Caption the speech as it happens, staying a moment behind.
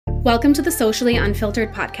Welcome to the Socially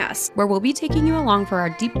Unfiltered podcast, where we'll be taking you along for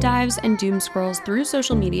our deep dives and doom scrolls through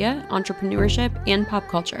social media, entrepreneurship, and pop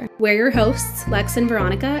culture. We're your hosts, Lex and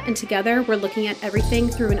Veronica, and together we're looking at everything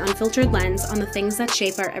through an unfiltered lens on the things that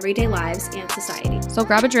shape our everyday lives and society. So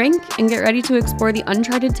grab a drink and get ready to explore the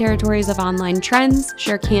uncharted territories of online trends,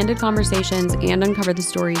 share candid conversations, and uncover the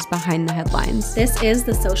stories behind the headlines. This is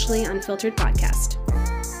the Socially Unfiltered podcast.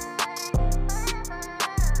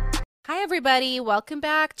 Hi, everybody. Welcome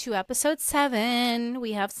back to episode 7.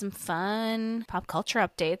 We have some fun pop culture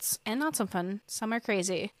updates and not some fun. Some are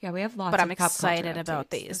crazy. Yeah, we have lots but of I'm excited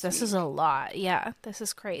about these. This is a lot. Yeah, this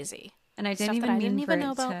is crazy. And I didn't even mean for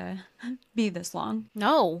it to be this long.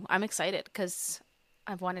 No, I'm excited because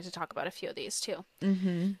I've wanted to talk about a few of these too.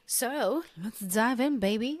 So let's dive in,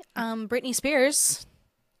 baby. Britney Spears.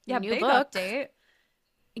 Yeah, new big book. Update.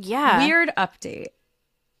 Yeah. Weird update.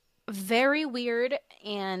 Very weird,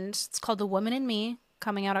 and it's called The Woman in Me,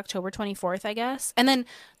 coming out October 24th, I guess. And then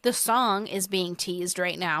the song is being teased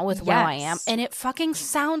right now with Will I Am, and it fucking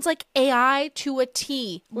sounds like AI to a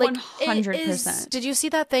T. Like 100%. Did you see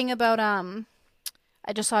that thing about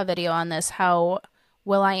I just saw a video on this, how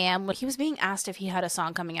Will I Am, he was being asked if he had a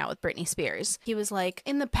song coming out with Britney Spears. He was like,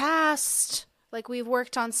 in the past, like, we've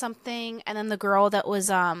worked on something, and then the girl that was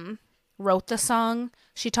wrote the song,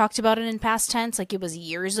 she talked about it in past tense, like it was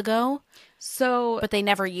years ago. So, but they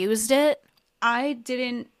never used it. I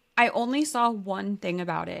only saw one thing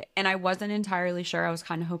about it, and I wasn't entirely sure. I was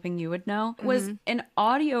kind of hoping you would know. It was an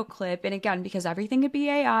audio clip, and again, because everything could be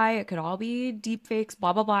AI, it could all be deep fakes,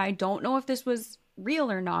 blah, blah, blah. I don't know if this was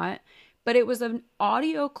real or not, but it was an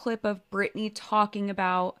audio clip of Britney talking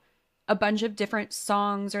about a bunch of different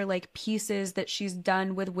songs or like pieces that she's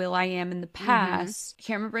done with Will I Am in the past. I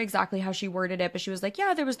can't remember exactly how she worded it, but she was like,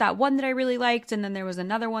 yeah, there was that one that I really liked, and then there was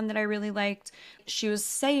another one that I really liked. She was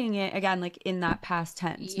saying it again, like in that past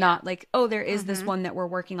tense, not like, oh, there is this one that we're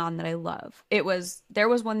working on that I love. There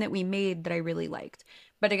was one that we made that I really liked.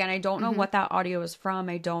 But again, I don't know what that audio is from.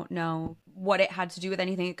 I don't know what it had to do with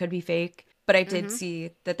anything. It could be fake, but I did see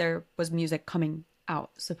that there was music coming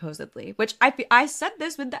out, supposedly, which I said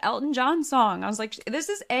this with the Elton John song. I was like, this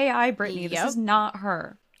is AI Britney. This is not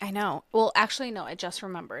her. I know. Well, actually, no, I just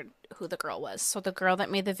remembered who the girl was. So the girl that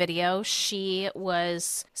made the video, she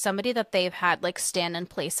was somebody that they've had like stand in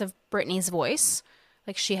place of Britney's voice.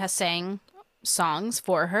 Like, she has sang songs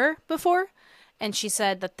for her before, and she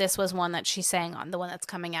said that this was one that she sang on, the one that's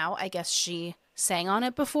coming out. I guess she sang on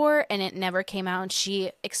it before and it never came out, and she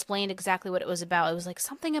explained exactly what it was about. It was like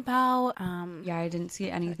something about yeah, I didn't see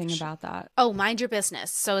anything about that. Oh, Mind Your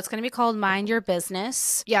Business. So it's gonna be called Mind Your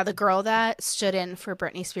Business. Yeah, the girl that stood in for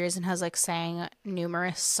Britney Spears and has like sang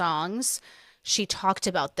numerous songs, she talked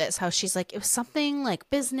about this, how she's like, it was something like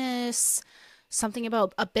business, something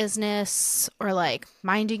about a business, or like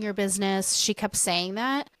minding your business. She kept saying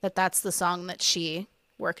that's the song that she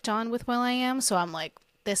worked on with Will I Am. So I'm like,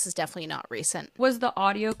 this is definitely not recent. Was the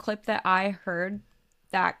audio clip that I heard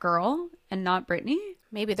that girl and not Britney?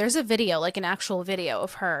 Maybe. There's a video, like an actual video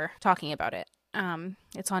of her talking about it.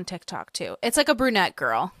 It's on TikTok too. It's like a brunette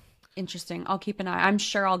girl. Interesting. I'll keep an eye. I'm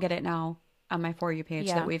sure I'll get it now on my For You page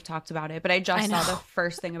that we've talked about it. But I just saw the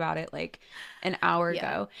first thing about it like an hour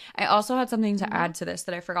ago. I also had something to add to this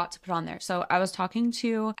that I forgot to put on there. So I was talking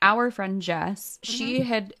to our friend Jess. She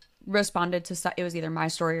had responded to, it was either my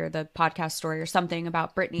story or the podcast story or something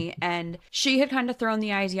about Britney, and she had kind of thrown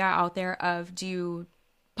the idea out there of, do you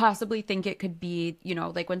possibly think it could be, you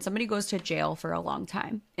know, like when somebody goes to jail for a long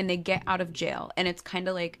time and they get out of jail and it's kind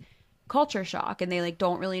of like culture shock and they like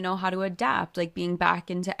don't really know how to adapt, like being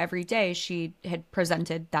back into every day. She had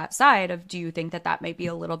presented that side of, do you think that might be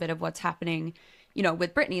a little bit of what's happening, you know,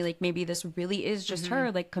 with Britney? Like maybe this really is just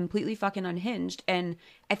her, like completely fucking unhinged. And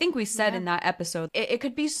I think we said in that episode, it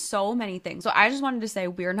could be so many things. So I just wanted to say,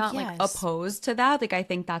 we're not like opposed to that. Like I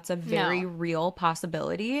think that's a very real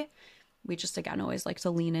possibility. We just, again, always like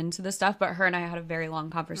to lean into this stuff. But her and I had a very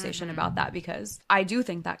long conversation about that, because I do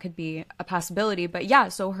think that could be a possibility. But yeah,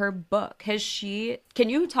 so her book, can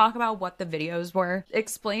you talk about what the videos were?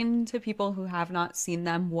 Explain to people who have not seen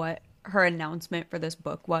them what her announcement for this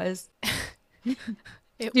book was.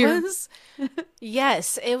 It was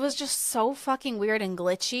yes, it was just so fucking weird and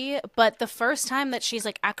glitchy. But the first time that she's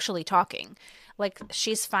like actually talking, like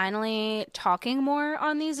she's finally talking more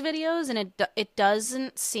on these videos, and it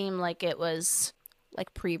doesn't seem like it was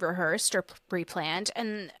like pre-rehearsed or pre-planned.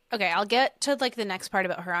 And okay, I'll get to like the next part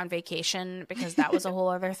about her on vacation, because that was a whole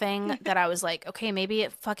other thing that I was like, okay, maybe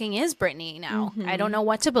it fucking is Britney now. I don't know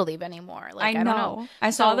what to believe anymore. Like I don't know.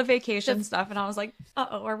 I saw the vacation stuff and I was like,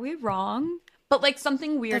 uh-oh, are we wrong? But like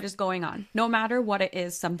something weird is going on. No matter what it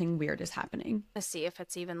is, something weird is happening. Let's see if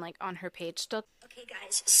it's even like on her page still. Okay,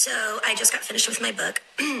 guys. So I just got finished with my book.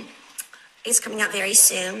 It's coming out very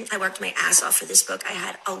soon. I worked my ass off for this book. I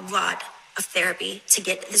had a lot of therapy to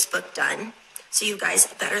get this book done. So you guys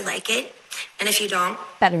better like it. And if you don't,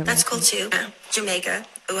 that's cool too. Jamaica.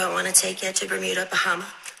 Ooh, I want to take you to Bermuda, Bahama.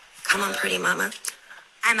 Come on, pretty mama.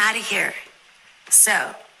 I'm out of here.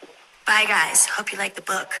 So, bye guys. Hope you like the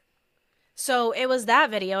book. So it was that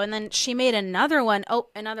video, and then she made another one. Oh,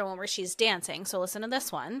 another one where she's dancing. So listen to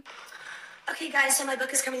this one. Okay, guys, so my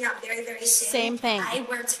book is coming out very, very soon. Same thing. I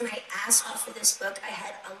worked my ass off for this book. I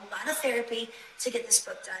had a lot of therapy to get this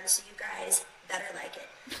book done, so you guys better like it.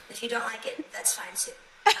 If you don't like it, that's fine too.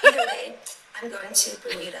 Either way, I'm going to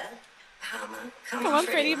Bermuda. Bahama. Come on,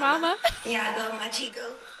 pretty mama. Yeah, go, my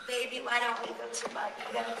chico. Baby, why don't we go to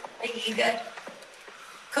Bahia?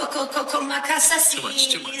 Coco, my casa.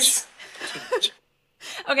 Too much.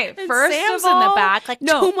 Okay, And first Sam's of all, in the back, like,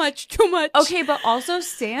 no. too much. Okay, but also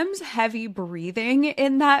Sam's heavy breathing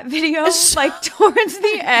in that video, like towards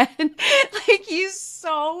the end, like he's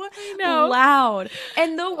so loud.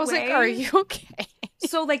 And the I was way, like, are you okay?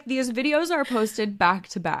 So like these videos are posted back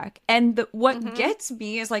to back, and what gets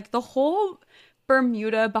me is like the whole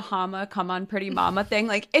Bermuda, Bahama, come on, pretty mama thing.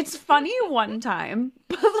 Like it's funny one time,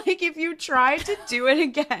 but like if you try to do it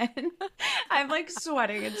again, I'm like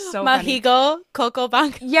sweating. It's so funny. Mahigo, Coco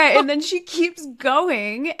Bank. Yeah, and then she keeps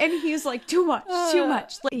going, and he's like, too much.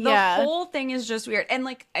 Like, the whole thing is just weird. And,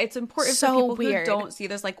 like, it's important for people who don't see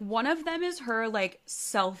this. Like, one of them is her, like,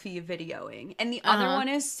 selfie videoing, and the other one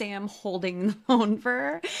is Sam holding the phone for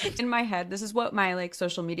her. In my head, this is what my, like,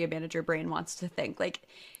 social media manager brain wants to think. Like,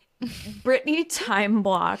 Brittany time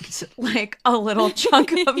blocked, like, a little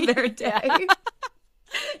chunk of their day.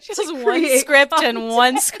 Just one script and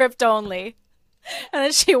one script only. And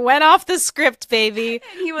then she went off the script, baby.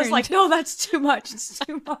 And he was like, no, that's too much. It's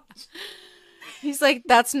too much. He's like,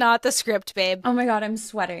 that's not the script, babe. Oh my God, I'm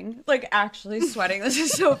sweating. Like, actually sweating. This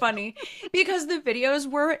is so funny. Because the videos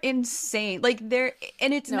were insane. Like,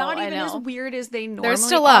 and it's not even as weird as they normally are. They're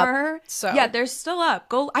still up. So. Yeah, they're still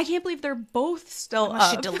up. I can't believe they're both still up.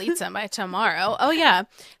 She deletes them by tomorrow. Oh, yeah.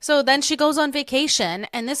 So then she goes on vacation.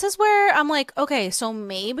 And this is where I'm like, okay, so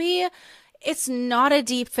maybe it's not a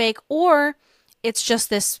deep fake, or it's just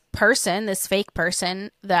this person, this fake person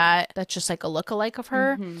that's just like a lookalike of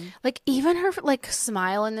her. Like even her like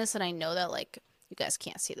smile in this, and I know that like you guys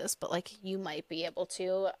can't see this, but like you might be able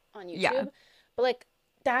to on YouTube. Yeah. But like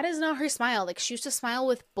that is not her smile. Like she used to smile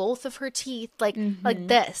with both of her teeth, like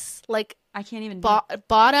this. Like I can't even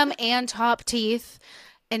bottom and top teeth.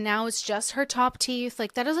 And now it's just her top teeth.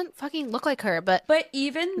 Like, that doesn't fucking look like her. But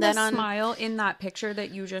even the smile in that picture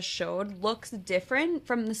that you just showed looks different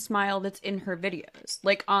from the smile that's in her videos.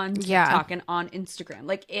 Like, on TikTok and on Instagram.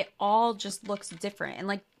 Like, it all just looks different. And,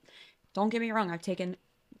 like, don't get me wrong. I've taken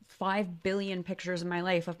 5 billion pictures in my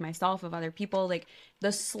life of myself, of other people. Like,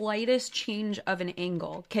 the slightest change of an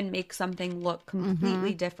angle can make something look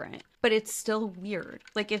completely different. But it's still weird.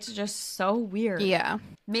 Like, it's just so weird. Yeah.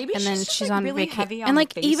 Maybe and then she's like on really vacation. heavy on and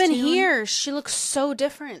like even Facetune. here, she looks so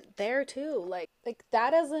different there too. Like that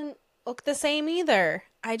doesn't look the same either.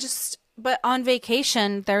 But on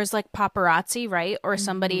vacation, there's like paparazzi, right? Or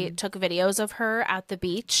somebody took videos of her at the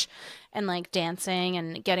beach and like dancing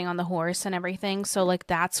and getting on the horse and everything. So like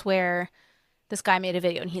that's where this guy made a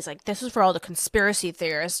video, and he's like, this is for all the conspiracy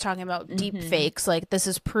theorists talking about deep fakes. Like this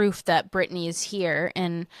is proof that Britney is here.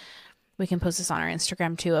 And we can post this on our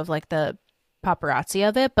Instagram too, of like the paparazzi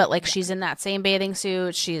of it. But like she's in that same bathing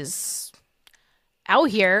suit. She's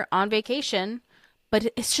out here on vacation.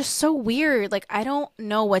 But it's just so weird. Like, I don't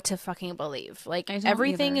know what to fucking believe. Like,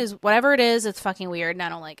 everything is, whatever it is, it's fucking weird, and I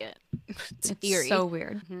don't like it. It's eerie. So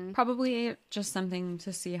weird. Probably just something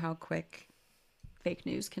to see how quick fake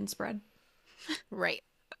news can spread. Right.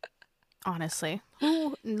 Honestly.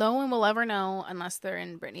 No one will ever know unless they're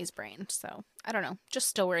in Britney's brain. So, I don't know. Just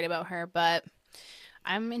still worried about her, but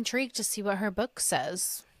I'm intrigued to see what her book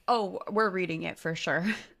says. Oh, we're reading it for sure.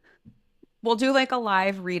 We'll do like a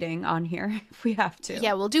live reading on here if we have to.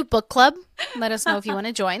 Yeah, we'll do book club. Let us know if you want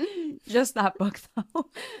to join. Just that book, though.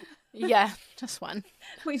 Yeah, just one.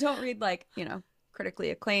 We don't read like, critically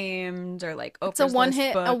acclaimed or like Oprah's it's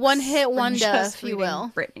a one-hit wonder, if you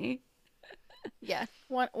will. Britney. Yeah,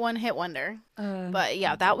 one hit wonder. But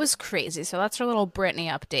yeah, that was crazy. So that's our little Britney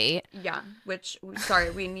update. Yeah, which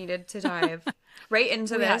we needed to dive right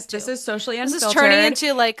into this. This is socially unfiltered. This is turning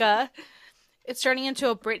into like it's turning into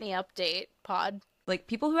a Britney update pod. Like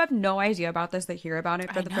people who have no idea about this, they hear about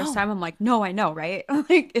it for the first time. I'm like, no, I know, right?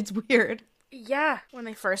 Like it's weird. Yeah, when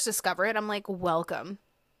they first discover it, I'm like, welcome.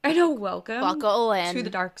 I know. Welcome buckle in to the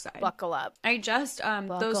dark side. Buckle up. I just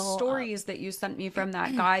those stories that you sent me from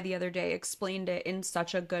that guy the other day explained it in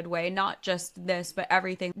such a good way. Not just this, but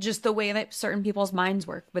everything. Just the way that certain people's minds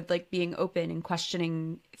work with like being open and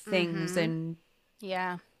questioning things. And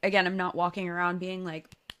yeah, again, I'm not walking around being like,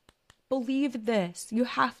 believe this. You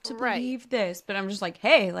have to believe this. But I'm just like,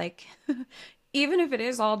 hey, like, even if it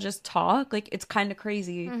is all just talk, like it's kind of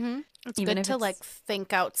crazy. It's good to like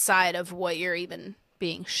think outside of what you're even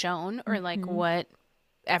being shown or like what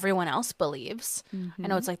everyone else believes. I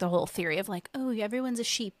know it's like the whole theory of like, oh, everyone's a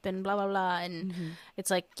sheep and blah blah blah, and it's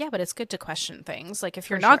like, yeah, but it's good to question things. Like if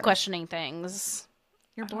you're not questioning things,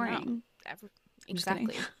 you're boring.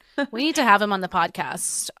 Exactly. We need to have him on the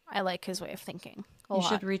podcast. I like his way of thinking. You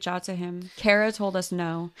should reach out to him. Kara told us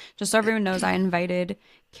no. Just so everyone knows, I invited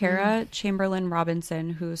Kara Chamberlain Robinson,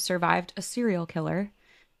 who survived a serial killer,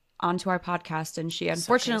 onto our podcast, and she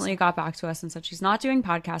unfortunately got back to us and said she's not doing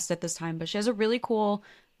podcasts at this time, but she has a really cool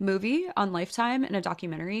movie on Lifetime and a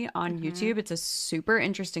documentary on YouTube. It's a super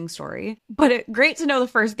interesting story, but great to know the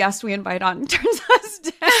first guest we invite on turns us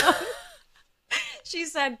down. She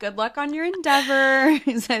said, good luck on your endeavor.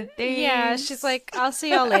 He said, thanks. Yeah, she's like, I'll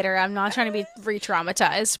see y'all later. I'm not trying to be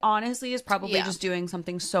re-traumatized. Honestly, is probably just doing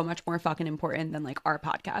something so much more fucking important than like our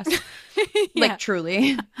podcast. Like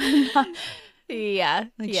truly. Yeah.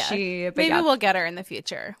 Like maybe we'll get her in the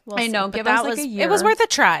future. I know. Give us like a year. It was worth a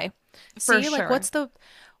try. For sure. Like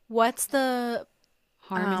what's the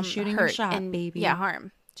harm in shooting a shot, baby? Yeah,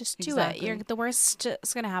 harm. Just do it. The worst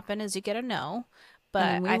that's gonna happen is you get a no. But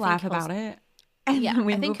and we laugh about it. And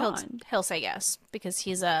I think he'll say yes because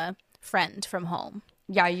he's a friend from home.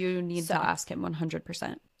 Yeah, you need to ask him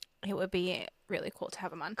 100%. It would be really cool to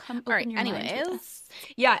have him on. All right. Anyways.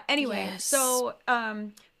 Yeah. Anyway. Yes. So,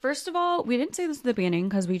 first of all, we didn't say this at the beginning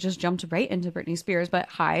because we just jumped right into Britney Spears, but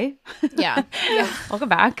hi. Yeah. Welcome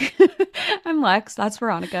back. I'm Lex. That's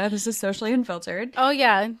Veronica. This is Socially Unfiltered. Oh,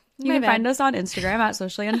 yeah. You can find us on Instagram at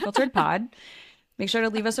Socially Unfiltered Pod. Make sure to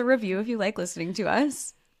leave us a review if you like listening to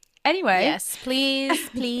us. Anyway. Yes,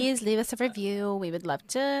 please leave us a review. We would love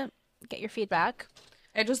to get your feedback.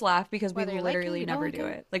 I just laugh because we literally never do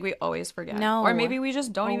it. Like we always forget. No. Or maybe we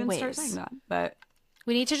just don't even start saying that. But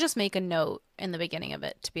we need to just make a note in the beginning of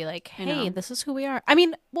it to be like, hey, this is who we are. I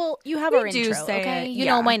mean, well, you have our intro, okay? You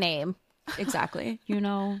know my name. Exactly.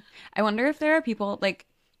 I wonder if there are people like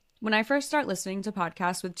when I first start listening to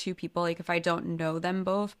podcasts with two people, like if I don't know them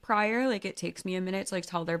both prior, like it takes me a minute to like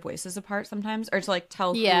tell their voices apart sometimes or to like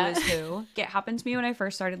tell who is who. It happened to me when I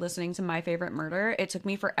first started listening to My Favorite Murder. It took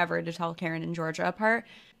me forever to tell Karen and Georgia apart.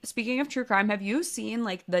 Speaking of true crime, have you seen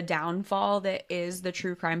like the downfall that is the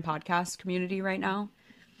true crime podcast community right now?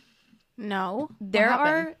 No. There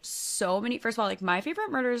are so many. First of all, like My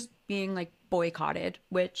Favorite Murder is being like boycotted,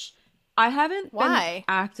 which I haven't been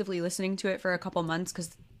actively listening to it for a couple months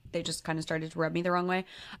because they just kind of started to rub me the wrong way.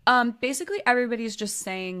 Basically, everybody's just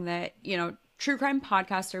saying that, true crime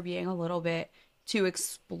podcasts are being a little bit too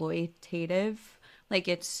exploitative. Like,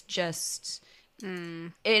 it's just...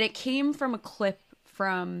 And it came from a clip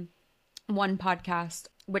from one podcast,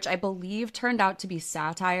 which I believe turned out to be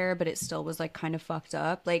satire, but it still was, like, kind of fucked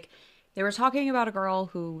up. Like, they were talking about a girl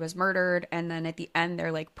who was murdered, and then at the end,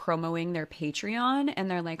 they're, like, promoting their Patreon,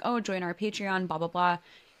 and they're like, oh, join our Patreon, blah, blah, blah.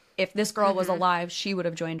 If this girl was alive, she would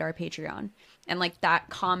have joined our Patreon. And, like, that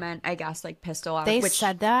comment, I guess, like, pissed a lot. They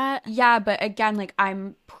said that? Yeah, but again, like,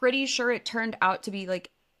 I'm pretty sure it turned out to be,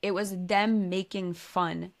 like, it was them making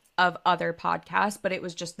fun of other podcasts, but it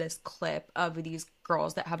was just this clip of these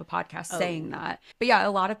girls that have a podcast saying that. But yeah,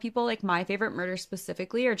 a lot of people, like My Favorite Murder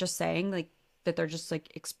specifically, are just saying, like, that they're just,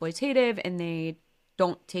 like, exploitative and they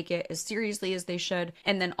don't take it as seriously as they should.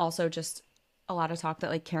 And then also just... a lot of talk that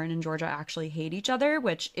like Karen and Georgia actually hate each other,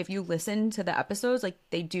 which if you listen to the episodes, like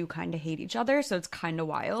they do kind of hate each other. So it's kind of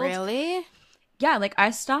wild. Really? Yeah. Like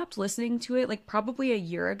I stopped listening to it like probably a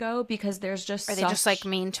year ago because there's just Are they just like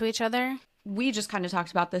mean to each other? We just kind of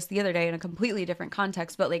talked about this the other day in a completely different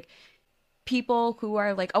context, but like people who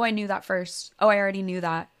are like, oh, I knew that first. Oh, I already knew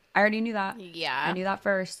that. Yeah. I knew that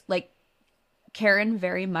first. Like Karen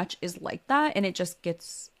very much is like that. And it just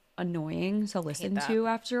gets annoying to listen to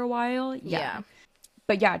after a while. Yeah.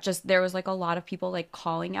 But yeah, just there was like a lot of people like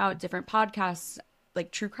calling out different podcasts,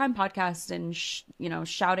 like true crime podcasts, and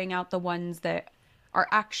shouting out the ones that are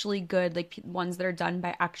actually good, like ones that are done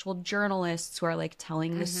by actual journalists who are like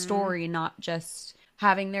telling the story, not just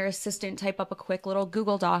having their assistant type up a quick little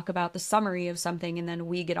Google Doc about the summary of something and then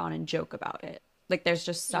we get on and joke about it. Like there's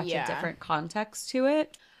just such a different context to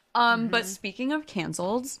it. But speaking of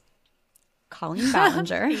canceled, Colleen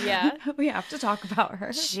Ballinger. Yeah. We have to talk about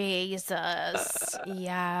her. Jesus.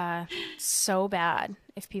 Yeah. So bad.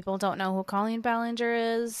 If people don't know who Colleen Ballinger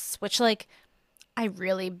is, which, like, I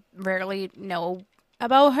really rarely know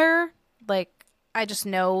about her. Like, I just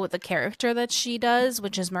know the character that she does,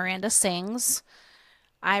 which is Miranda Sings.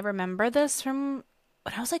 I remember this from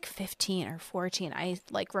when I was like 15 or 14. I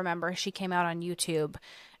like remember she came out on YouTube,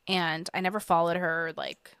 and I never followed her,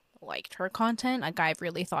 like liked her content. Like, I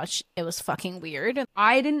really thought it was fucking weird.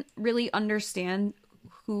 I didn't really understand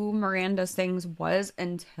who Miranda Sings was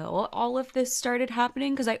until all of this started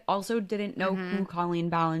happening, because I also didn't know who Colleen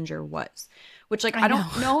Ballinger was. Which, like, I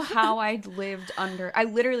don't know how I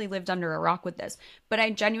literally lived under a rock with this. But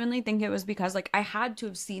I genuinely think it was because, like, I had to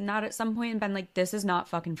have seen that at some point and been like, this is not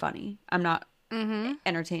fucking funny. I'm not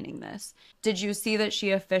entertaining this. Did you see that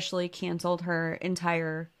she officially canceled her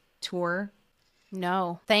entire tour?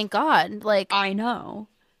 No. Thank God. Like, I know.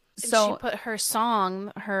 So she put her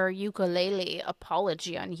song, her ukulele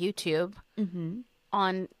apology on YouTube.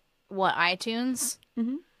 On what, iTunes?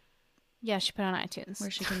 Yeah, she put it on iTunes.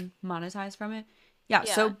 Where she can monetize from it. Yeah,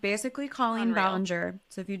 so basically Colleen Ballinger.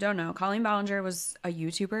 So if you don't know, Colleen Ballinger was a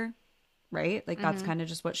YouTuber, right? Like, that's kind of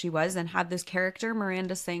just what she was, and had this character,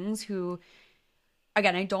 Miranda Sings, who,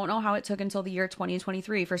 again, I don't know how it took until the year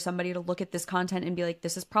 2023 for somebody to look at this content and be like,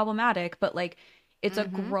 this is problematic, but, like, it's a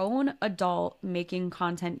grown adult making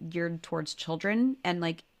content geared towards children and,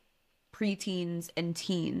 like, preteens and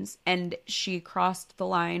teens, and she crossed the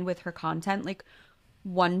line with her content, like,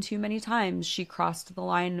 one too many times. She crossed the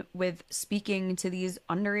line with speaking to these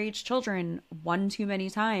underage children one too many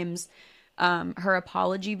times. Her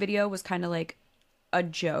apology video was kind of like a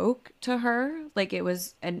joke to her. Like, it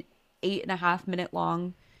was an 8.5 minute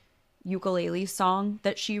long ukulele song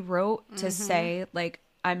that she wrote to say, like,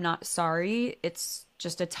 I'm not sorry. It's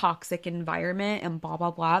just a toxic environment and blah, blah,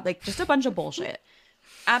 blah. Like, just a bunch of bullshit.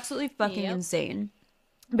 Absolutely fucking insane.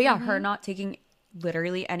 But yeah, her not taking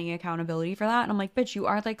literally any accountability for that. And I'm like, bitch, you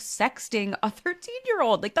are, like, sexting a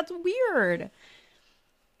 13-year-old. Like, that's weird.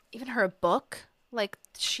 Even her book, like,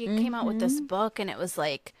 she came out with this book, and it was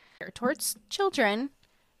like towards children,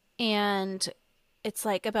 and it's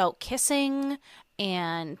like about kissing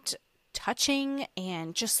and touching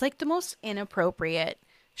and just like the most inappropriate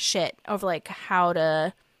shit of like how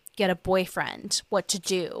to get a boyfriend, what to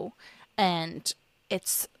do. And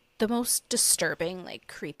it's the most disturbing, like,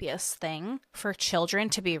 creepiest thing for children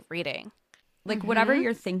to be reading. Like, whatever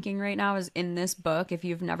you're thinking right now is in this book. If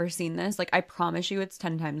you've never seen this, like, I promise you it's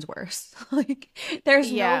 10 times worse. Like,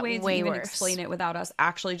 there's no way to even explain it without us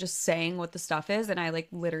actually just saying what the stuff is. And I, like,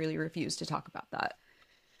 literally refuse to talk about that.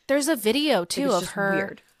 There's a video, too, of her,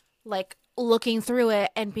 weird, like, looking through it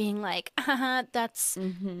and being like, that's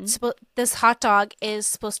this hot dog is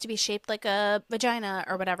supposed to be shaped like a vagina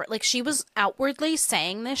or whatever. Like, she was outwardly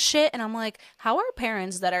saying this shit, and I'm like, how are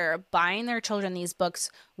parents that are buying their children these books,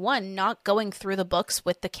 one, not going through the books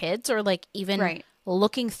with the kids, or like even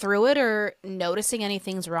looking through it or noticing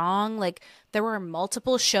anything's wrong? Like, there were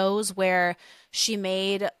multiple shows where she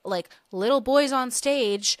made like little boys on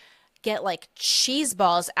stage get like cheese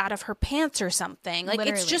balls out of her pants or something. Like,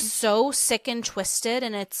 literally. It's just so sick and twisted,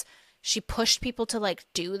 and she pushed people to like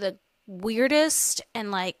do the weirdest and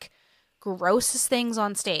like grossest things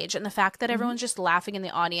on stage. And the fact that everyone's just laughing in the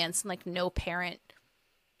audience and like no parent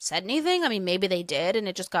said anything. I mean, maybe they did and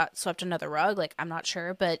it just got swept under the rug. Like, I'm not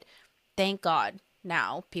sure, but thank God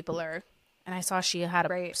now people are. And I saw she had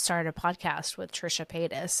started a podcast with Trisha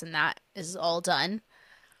Paytas, and that is all done.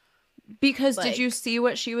 Because like, did you see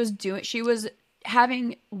what she was doing? She was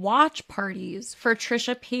having watch parties for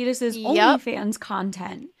Trisha Paytas' OnlyFans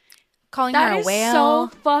content. Calling her a whale. That is so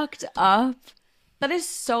fucked up. That is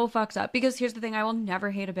so fucked up. Because here's the thing, I will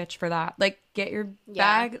never hate a bitch for that. Like, get your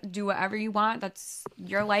bag, do whatever you want. That's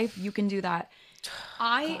your life. You can do that.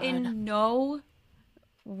 I, in no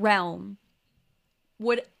realm,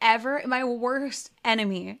 would ever, my worst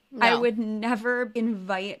enemy, I would never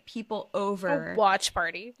invite people over. A watch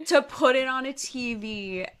party. To put it on a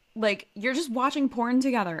TV. Like, you're just watching porn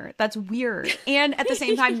together. That's weird. And at the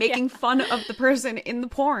same time, making fun of the person in the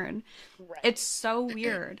porn. Right. It's so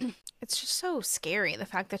weird. It's just so scary, the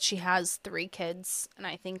fact that she has 3 kids. And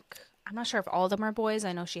I think, I'm not sure if all of them are boys.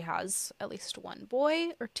 I know she has at least one boy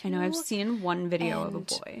or 2. I know, I've seen one video of a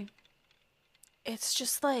boy. It's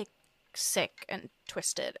just like sick and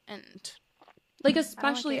twisted, and like,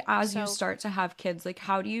 especially as you start to have kids, like,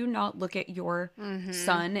 how do you not look at your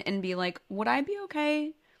son and be like, would I be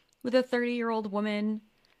okay with a 30-year-old woman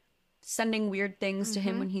sending weird things to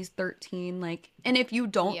him when he's 13? Like, and if you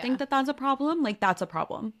don't think that that's a problem, like, that's a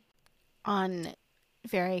problem. On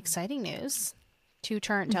very exciting news,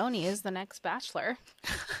 Two-Turn Tony is the next Bachelor.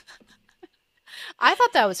 I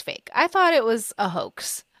thought that was fake. I thought it was a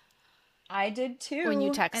hoax. I did too. When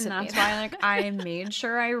you texted and that's me. why like I made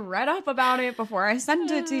sure I read up about it before I sent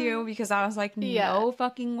it to you, because I was like, no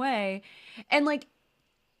fucking way. And like,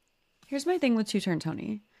 here's my thing with Two-Turn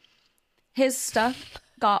Tony. His stuff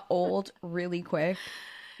got old really quick.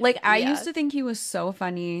 Like, I used to think he was so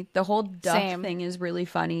funny. The whole duck thing is really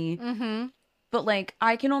funny. Mm-hmm. But like,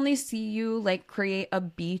 I can only see you like create a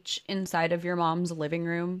beach inside of your mom's living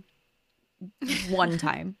room one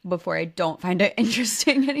time before I don't find it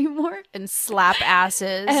interesting anymore. And slap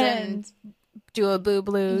asses and do a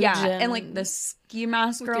boob-looge. Yeah, and like the ski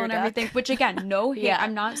mask girl and everything. Which again, no hate. Yeah.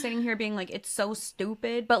 I'm not sitting here being like, it's so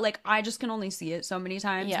stupid. But like, I just can only see it so many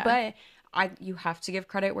times. Yeah. But you have to give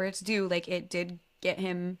credit where it's due. Like, it did get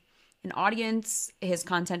him an audience. His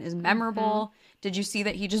content is memorable. Mm-hmm. Did you see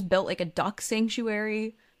that he just built like a duck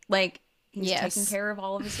sanctuary? Like, he's taking care of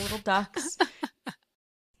all of his little ducks.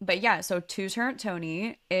 But yeah, so Two-Turn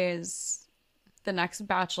Tony is the next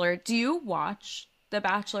Bachelor. Do you watch The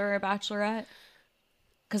Bachelor or Bachelorette?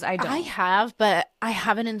 Because I don't. I have, but I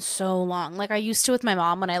haven't in so long. Like, I used to with my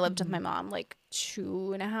mom when I lived with my mom, like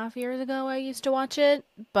 2.5 years ago. I used to watch it,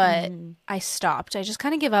 but I stopped. I just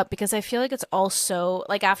kind of give up because I feel like it's also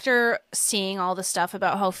like, after seeing all the stuff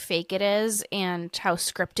about how fake it is and how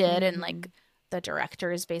scripted and like the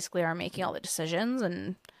directors basically are making all the decisions,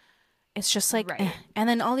 and it's just like, and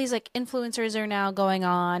then all these like influencers are now going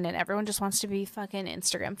on, and everyone just wants to be fucking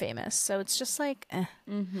Instagram famous. So it's just like,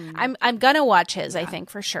 I'm gonna watch his, I think,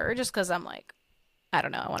 for sure, just because I'm like, I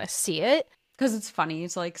don't know, I want to see it because it's funny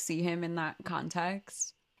to like see him in that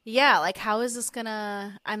context. Yeah, like, how is this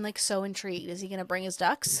gonna? I'm like so intrigued. Is he gonna bring his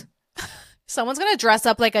ducks? Someone's gonna dress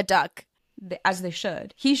up like a duck, as they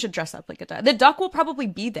should. He should dress up like a duck. The duck will probably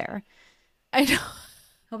be there. I know.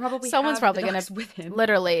 He'll probably someone's probably gonna with him.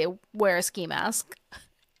 Literally wear a ski mask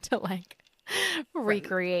to like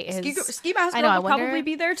recreate his ski mask. I know. Will probably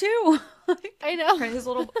be there too. I know, his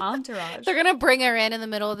little entourage. They're gonna bring her in the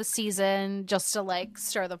middle of the season just to like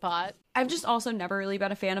stir the pot. I've just also never really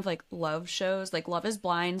been a fan of like love shows. Like Love is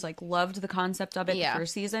Blind. Like, loved the concept of it the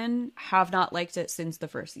first season. Have not liked it since the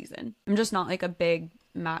first season. I'm just not like a big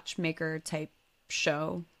matchmaker type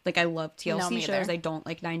show. Like, I love TLC shows. I don't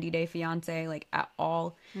like 90 Day Fiance like at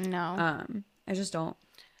all. No. I just don't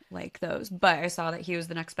like those. But I saw that he was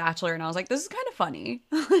the next Bachelor, and I was like, this is kind of funny.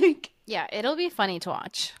 Like, yeah, it'll be funny to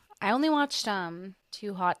watch. I only watched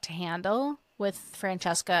Too Hot to Handle with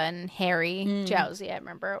Francesca and Harry Jowsey. I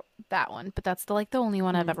remember that one, but that's the only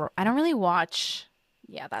one I've ever. I don't really watch.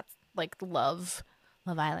 Yeah, that's like Love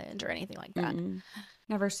Island or anything like that.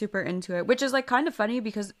 Never super into it, which is like kind of funny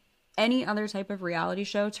because any other type of reality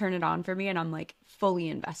show, turn it on for me and I'm like fully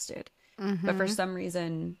invested. But for some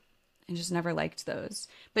reason, I just never liked those.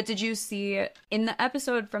 But did you see in the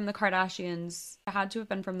episode from the Kardashians, it had to have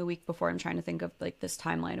been from the week before, I'm trying to think of like this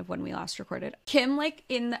timeline of when we last recorded, Kim, like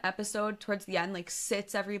in the episode towards the end, like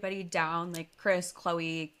sits everybody down, like Chris,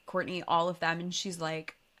 Chloe, Courtney, all of them, and she's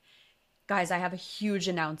like, guys, I have a huge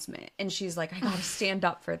announcement. And she's like, I gotta stand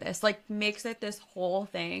up for this. Like, makes it this whole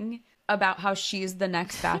thing about how she's the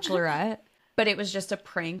next Bachelorette, but it was just a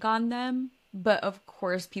prank on them. But of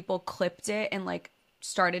course, people clipped it and like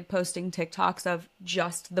started posting TikToks of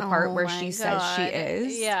just the part where she says she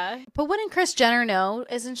is. Yeah. But wouldn't Kris Jenner know?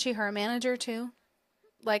 Isn't she her manager too?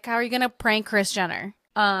 Like, how are you gonna prank Kris Jenner?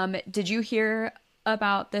 Did you hear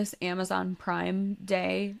about this Amazon Prime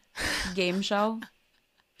Day game show?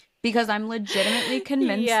 Because I'm legitimately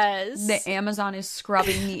convinced that Amazon is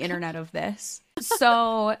scrubbing the internet of this.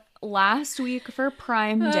 So last week for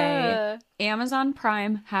Prime Day, Amazon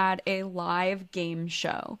Prime had a live game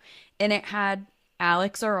show, and it had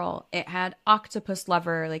Alex Earl, it had Octopus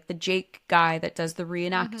Lover, like the Jake guy that does the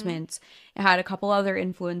reenactments. It had a couple other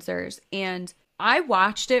influencers, and I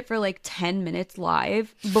watched it for like 10 minutes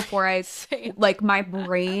live before I like my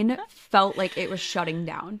brain felt like it was shutting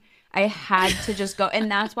down. I had to just go, and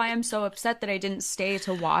that's why I'm so upset that I didn't stay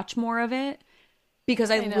to watch more of it,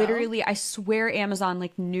 because I swear Amazon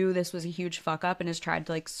like knew this was a huge fuck up and has tried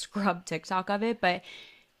to like scrub TikTok of it, but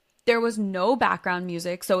there was no background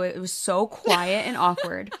music, so it was so quiet and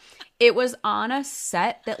awkward. It was on a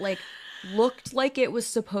set that like looked like it was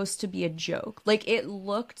supposed to be a joke. Like, it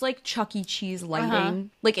looked like Chuck E. Cheese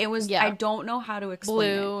lighting. Like, it was, I don't know how to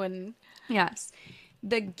explain Blue it. And yes.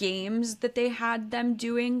 The games that they had them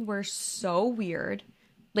doing were so weird.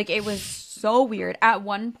 Like, it was so weird. At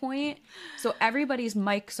one point, so everybody's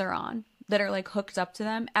mics are on that are like hooked up to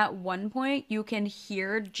them. At one point, you can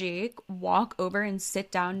hear Jake walk over and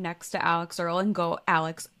sit down next to Alex Earl and go,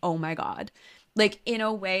 Alex, oh my God. Like, in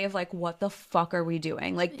a way of like, what the fuck are we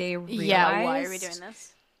doing? Like, they realized. Yeah, why are we doing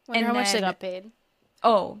this? Wonder how much they got paid.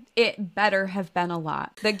 Oh, it better have been a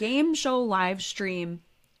lot. The game show live stream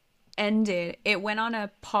ended. It went on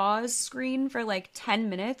a pause screen for like 10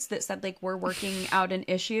 minutes that said like, we're working out an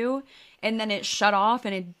issue. And then it shut off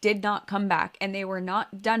and it did not come back. And they were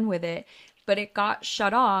not done with it. But it got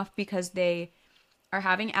shut off because they are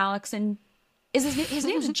having Alex and... His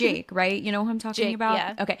name's Jake, right? You know who I'm talking about?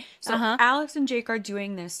 Yeah. Okay. So Alex and Jake are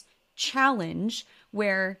doing this challenge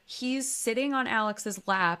where he's sitting on Alex's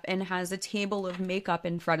lap and has a table of makeup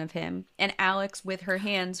in front of him, and Alex with her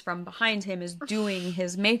hands from behind him is doing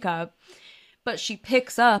his makeup, but she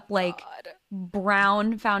picks up like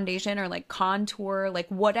brown foundation or like contour, like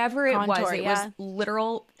whatever it was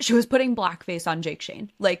literal. She was putting blackface on Jake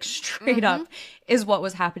Shane, like straight up is what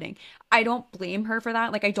was happening. I don't blame her for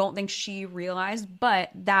that. Like, I don't think she realized, but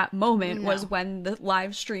that moment was when the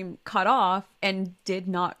live stream cut off and did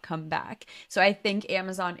not come back. So I think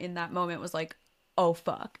Amazon in that moment was like, oh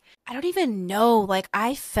fuck. I don't even know. Like,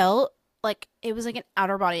 I felt like it was like an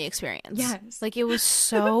outer body experience. Yes. Like, it was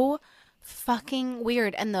so fucking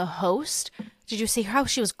weird. And the host, did you see how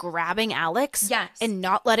she was grabbing Alex? Yes. And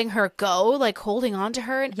not letting her go, like holding on to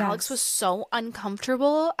her, and Alex was so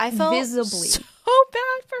uncomfortable. I felt visibly so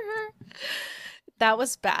bad for her. That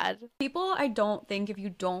was bad. People, I don't think, if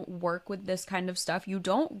you don't work with this kind of stuff, you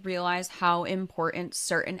don't realize how important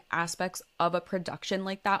certain aspects of a production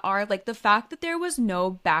like that are. Like the fact that there was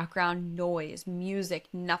no background noise, music,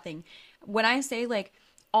 nothing. When I say like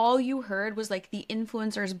all you heard was like the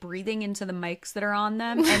influencers breathing into the mics that are on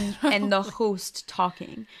them and the host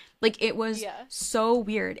talking. Like, it was so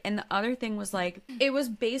weird. And the other thing was like, it was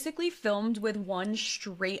basically filmed with one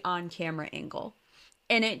straight on camera angle.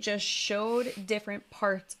 And it just showed different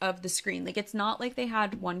parts of the screen. Like, it's not like they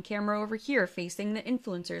had one camera over here facing the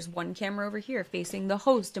influencers, one camera over here facing the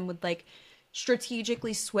host, and would like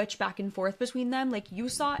strategically switch back and forth between them. Like, you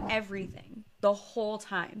saw everything the whole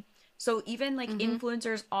time. So even like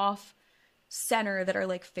influencers off center that are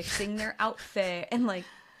like fixing their outfit and like,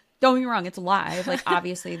 don't get me wrong, it's live. Like,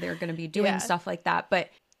 obviously they're going to be doing stuff like that. But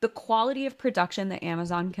the quality of production that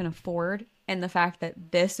Amazon can afford and the fact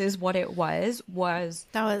that this is what it was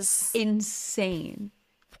that was insane.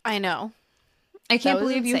 I know. I can't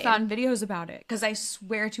believe you found videos about it, because I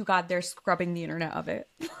swear to God they're scrubbing the internet of it.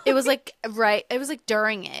 It was like, it was like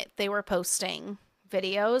during it, they were posting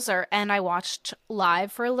videos and I watched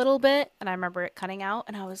live for a little bit, and I remember it cutting out,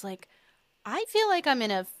 and I was like, I feel like I'm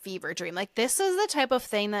in a fever dream. Like, this is the type of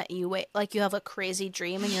thing that you have a crazy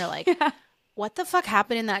dream and you're like, what the fuck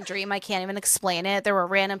happened in that dream? I can't even explain it. There were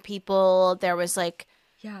random people. There was like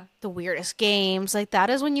the weirdest games. Like, that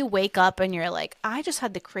is when you wake up and you're like, I just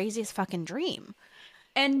had the craziest fucking dream.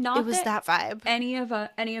 And not it was that vibe. Any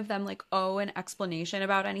of them like owe an explanation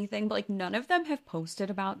about anything, but like none of them have posted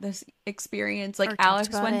about this experience. Like, Alex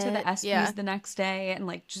went to the SPs the next day and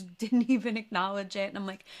like just didn't even acknowledge it. And I'm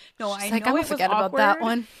like, no, I know it was awkward. About that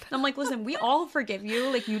one. I'm like, listen, we all forgive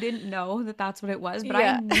you. Like, you didn't know that that's what it was, but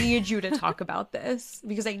I need you to talk about this,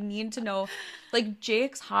 because I need to know. Like,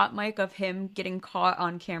 Jake's hot mic of him getting caught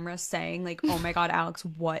on camera saying like, oh my God, Alex,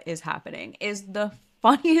 what is happening, is the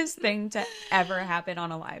funniest thing to ever happen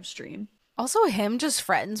on a live stream. Also, him just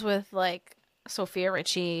friends with like Sophia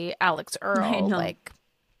Richie, Alex Earl. Like,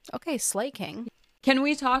 okay, Slay King. Can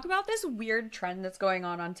we talk about this weird trend that's going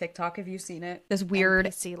on TikTok? Have you seen it? This weird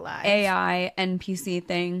NPC live. AI NPC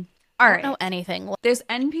thing. All right. I don't know anything. This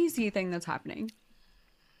NPC thing that's happening.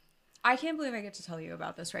 I can't believe I get to tell you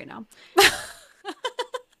about this right now.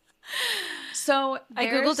 So I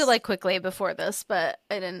googled it like quickly before this, but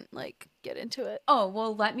I didn't like get into it. Oh,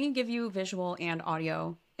 well, let me give you visual and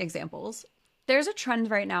audio examples. There's a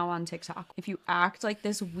trend right now on TikTok. If you act like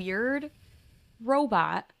this weird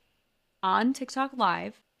robot on TikTok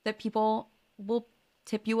Live, that people will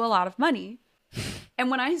tip you a lot of money.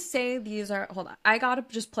 And when I say these are, hold on, I gotta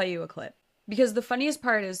just play you a clip, because the funniest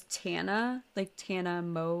part is Tana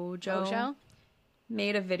Mojo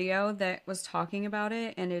made a video that was talking about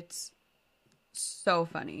it, and it's so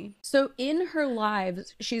funny. So in her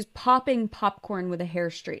lives, she's popping popcorn with a hair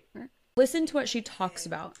straightener. Listen to what she talks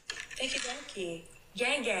about. Thank you, donkey.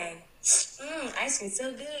 Gang gang. Ice cream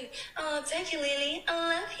so good. Oh, thank you, Lily.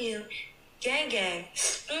 I love you. Gang gang.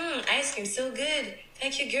 Ice cream so good.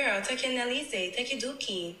 Thank you, girl. Thank you, Nalise. Thank you,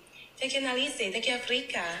 Dookie. Thank you, Nalise. Thank you,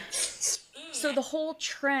 Africa. So the whole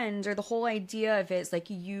trend, or the whole idea of it, is like,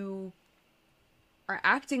 you are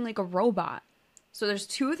acting like a robot. So there's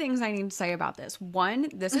two things I need to say about this. One,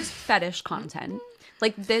 this is fetish content.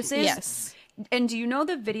 Like, this is... Yes. And do you know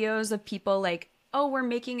the videos of people like, oh, we're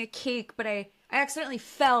making a cake, but I I accidentally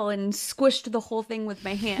fell and squished the whole thing with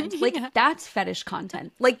my hand. Like, that's fetish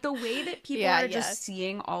content. Like, the way that people are just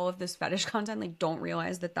seeing all of this fetish content, like, don't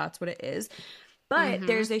realize that that's what it is. But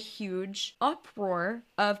there's a huge uproar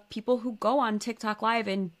of people who go on TikTok Live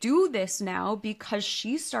and do this now because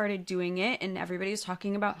she started doing it, and everybody's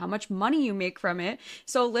talking about how much money you make from it.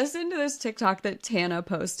 So listen to this TikTok that Tana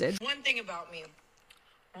posted. One thing about me,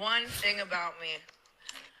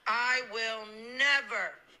 I will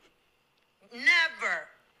never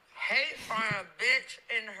hate on a bitch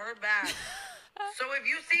in her bag. So if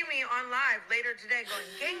you see me on live later today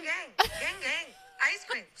going, gang, ice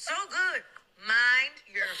cream, so good, mind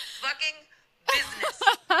your fucking business.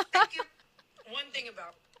 Thank you. One thing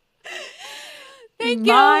about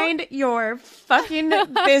Mind your fucking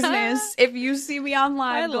business if you see me on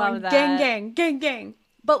live going, gang.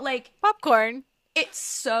 But, like, popcorn. It's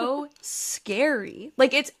so scary.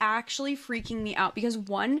 Like, it's actually freaking me out because,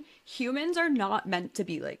 one, humans are not meant to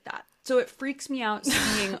be like that. So it freaks me out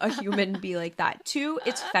seeing a human be like that. Two,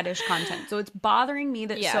 it's fetish content. So it's bothering me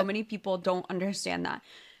that so many people don't understand that.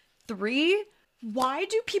 Three, why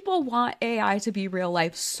do people want AI to be real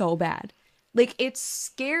life so bad? Like, it's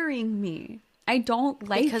scaring me. I don't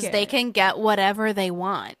like it. Because they can get whatever they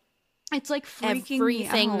want. It's like freaking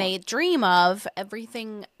everything me out. They dream of,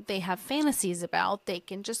 everything they have fantasies about, they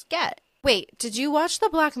can just get. Wait, did you watch the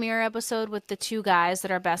Black Mirror episode with the two guys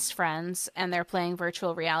that are best friends and they're playing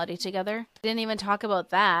virtual reality together? Didn't even talk about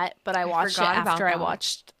that, but I watched it after I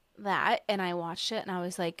watched that, and I watched it and I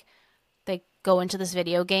was like, they go into this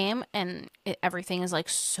video game and everything is like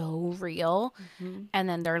so real, and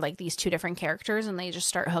then they're like these two different characters and they just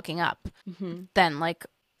start hooking up. Then like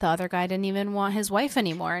the other guy didn't even want his wife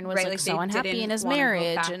anymore and was like so unhappy in his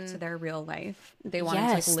marriage back and to their real life. They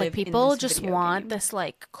wanted to like live people in this just video want game. this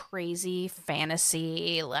like crazy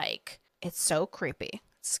fantasy. Like, it's so creepy.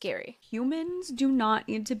 It's scary. Humans do not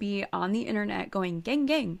need to be on the internet going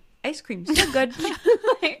gang, ice cream, so good.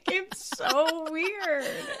 Like, it's so weird.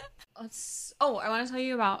 I want to tell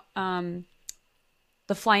you about the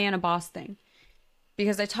Flyana Boss thing,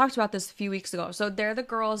 because I talked about this a few weeks ago. So they're the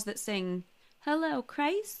girls that sing "Hello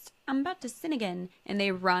Christ, I'm about to sin again," and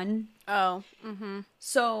they run.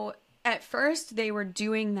 So at first they were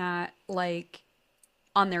doing that like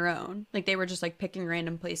on their own, like they were just like picking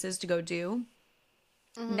random places to go do.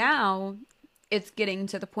 Now it's getting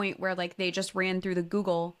to the point where like they just ran through the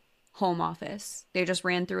Google home office. They just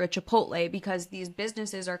ran through a Chipotle because these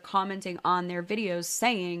businesses are commenting on their videos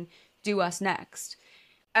saying, "Do us next."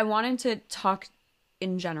 I wanted to talk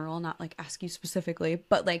in general, not like ask you specifically,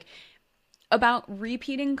 but like about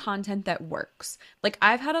repeating content that works. Like,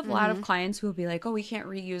 I've had a lot of clients who will be like, "Oh, we can't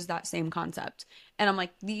reuse that same concept." And I'm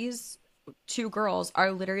like, these two girls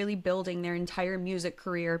are literally building their entire music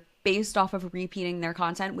career based off of repeating their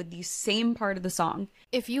content with the same part of the song.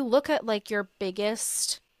 If you look at like your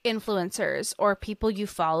biggest influencers or people you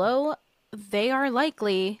follow, they are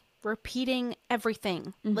likely repeating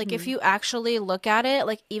everything. Like, if you actually look at it,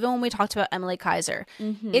 like even when we talked about Emily Kaiser,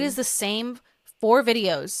 it is the same 4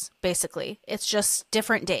 videos, basically. It's just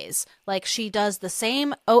different days. Like, she does the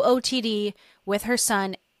same OOTD with her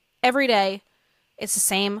son every day. It's the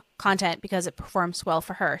same content because it performs well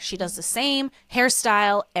for her. She does the same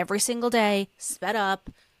hairstyle every single day, sped up,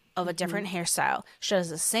 of a different hairstyle. She does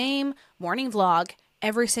the same morning vlog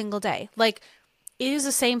every single day. Like, it is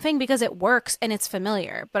the same thing because it works and it's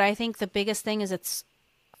familiar. But I think the biggest thing is it's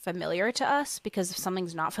familiar to us, because if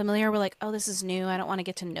something's not familiar, we're like, oh, this is new. I don't want to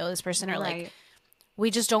get to know this person. Or like,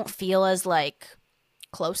 we just don't feel as like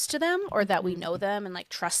close to them or that we know them and like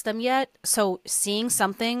trust them yet. So seeing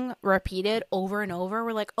something repeated over and over,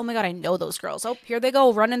 we're like, oh my God, I know those girls. Oh, here they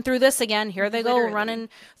go running through this again. Here they go running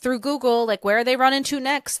through Google. Like, where are they running to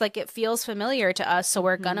next? Like, it feels familiar to us. So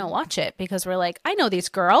we're gonna watch it because we're like, I know these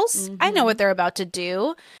girls. I know what they're about to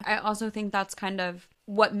do. I also think that's kind of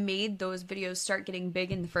what made those videos start getting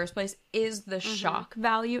big in the first place, is the shock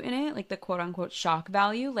value in it, like the quote unquote shock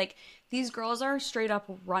value. Like, these girls are straight up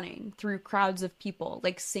running through crowds of people,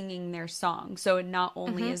 like singing their song. So not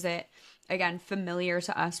only is it, again, familiar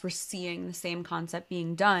to us, we're seeing the same concept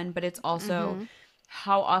being done, but it's also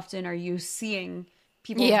how often are you seeing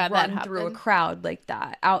people run through a crowd like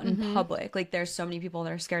that out in public? Like, there's so many people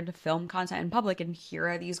that are scared to film content in public, and here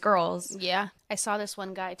are these girls. Yeah. I saw this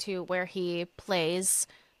one guy too where he plays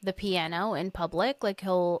the piano in public. Like,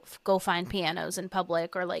 he'll go find pianos in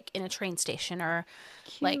public or like in a train station or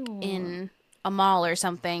like in a mall or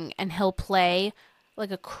something, and he'll play like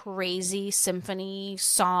a crazy symphony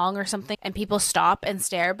song or something, and people stop and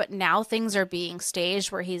stare. But now things are being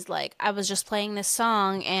staged where he's like, I was just playing this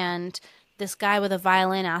song and this guy with a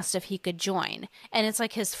violin asked if he could join. And it's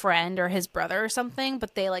like his friend or his brother or something,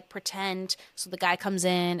 but they like pretend. So the guy comes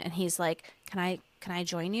in and he's like, can I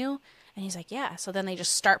join you? And he's like, yeah. So then they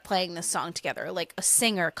just start playing this song together. Like a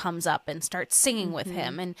singer comes up and starts singing with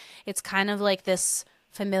him. And it's kind of like this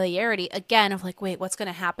familiarity again of like, wait, what's going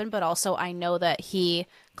to happen? But also I know that he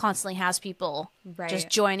constantly has people just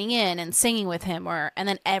joining in and singing with him, and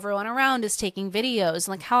then everyone around is taking videos.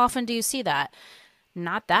 Like, how often do you see that?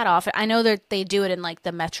 Not that often. I know that they do it in like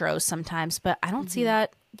the metros sometimes, but I don't see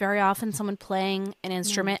that very often. Someone playing an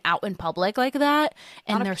instrument out in public like that,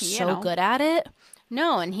 and they're so good at it.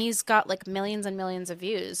 No, and he's got like millions and millions of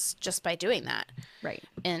views just by doing that. Right.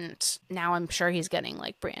 And now I'm sure he's getting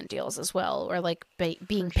like brand deals as well, or like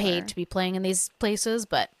being paid to be playing in these places.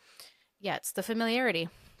 But yeah, it's the familiarity.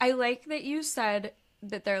 I like that you said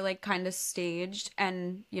that they're like kind of staged,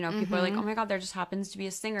 and you know, people are like, oh my God, there just happens to be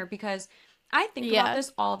a singer, because I think about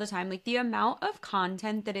this all the time. Like the amount of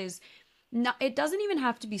content that is not, it doesn't even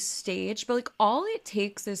have to be staged, but like all it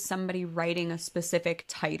takes is somebody writing a specific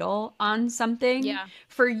title on something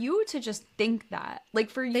for you to just think that. Like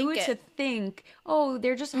for you to think, oh,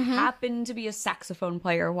 there just happened to be a saxophone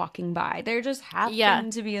player walking by. There just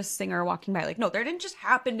happened to be a singer walking by. Like, no, there didn't just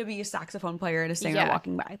happen to be a saxophone player and a singer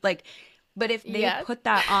walking by. Like, but if they put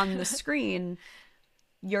that on the screen,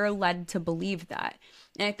 you're led to believe that.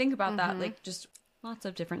 And I think about that, like just lots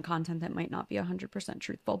of different content that might not be 100%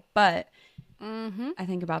 truthful, but I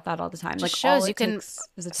think about that all the time. Just like shows all you can is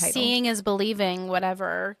a title. Seeing is believing,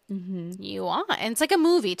 whatever you want. And it's like a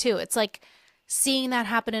movie too. It's like seeing that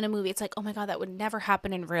happen in a movie. It's like, oh my God, that would never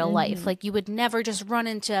happen in real life. Like you would never just run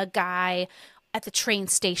into a guy at the train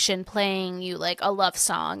station playing you like a love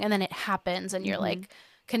song, and then it happens and you're like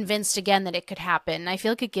convinced again that it could happen. I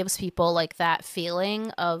feel like it gives people like that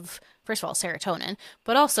feeling of, first of all, serotonin,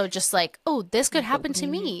 but also just like, oh, this could happen to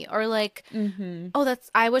me, or like, oh,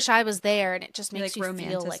 I wish I was there, and it just makes you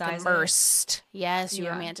feel like immersed. Yes, you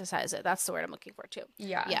romanticize it. That's the word I'm looking for too.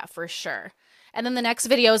 Yeah, for sure. And then the next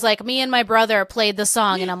video is like me and my brother played the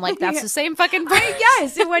song, and I'm like, that's the same fucking thing.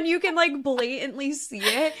 Yes, when you can like blatantly see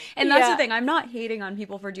it. And that's the thing. I'm not hating on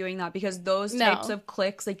people for doing that, because those types of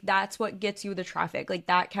clicks, like that's what gets you the traffic. Like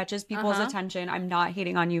that catches people's attention. I'm not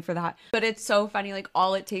hating on you for that. But it's so funny. Like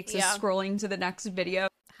all it takes is scrolling to the next video.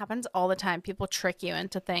 Happens all the time. People trick you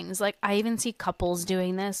into things. Like I even see couples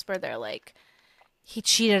doing this where they're like, he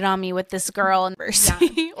cheated on me with this girl in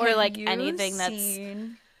Mercy, or like anything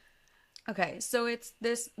that's... Okay, so it's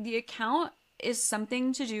this, the account is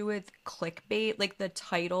something to do with clickbait, like the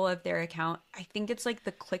title of their account. I think it's like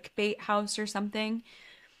the Clickbait House or something.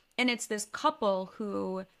 And it's this couple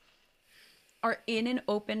who are in an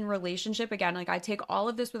open relationship. Again, like I take all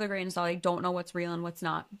of this with a grain of salt. I don't know what's real and what's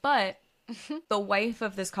not. But the wife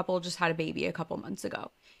of this couple just had a baby a couple months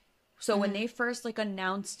ago. So when they first like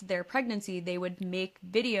announced their pregnancy, they would make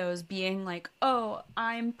videos being like, oh,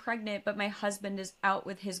 I'm pregnant, but my husband is out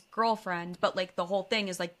with his girlfriend. But like the whole thing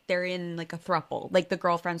is like they're in like a throuple, like the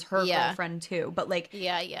girlfriend's her girlfriend too. But like,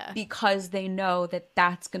 because they know that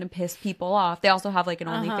that's going to piss people off. They also have like an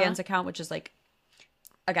OnlyFans account, which is like,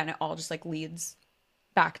 again, it all just like leads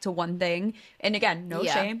back to one thing. And again, no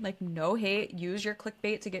shame, like no hate, use your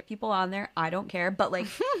clickbait to get people on there. I don't care. But like,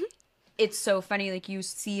 it's so funny, like you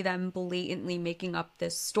see them blatantly making up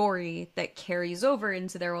this story that carries over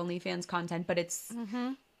into their OnlyFans content, but it's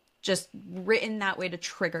just written that way to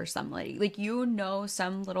trigger somebody. Like, you know,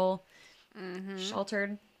 some little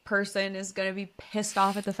sheltered person is going to be pissed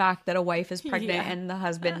off at the fact that a wife is pregnant and the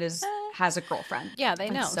husband has a girlfriend. Yeah,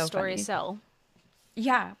 they know. So stories sell.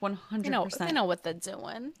 Yeah, 100%. They know what they're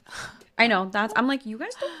doing. I know. I'm like, you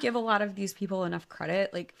guys don't give a lot of these people enough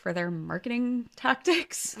credit, like, for their marketing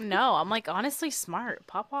tactics. No, I'm like, honestly, smart.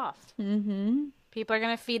 Pop off. People are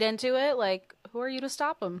going to feed into it. Like, who are you to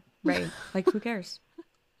stop them? Right. Like, who cares?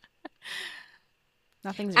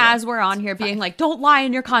 Nothing's As we're on here being like, don't lie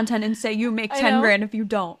in your content and say you make 10 grand if you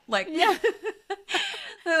don't. Like, yeah.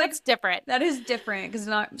 That's different. That is different, because it's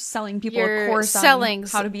not selling people a course on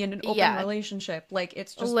how to be in an open relationship. Like,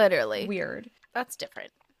 it's just literally weird. That's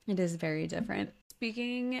different. It is very different.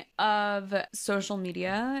 Speaking of social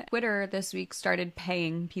media, Twitter this week started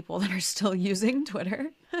paying people that are still using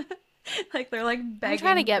Twitter. Like, they're like begging. I'm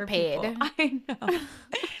trying to get paid. I know.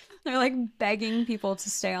 They're like begging people to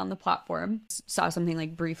stay on the platform. Saw something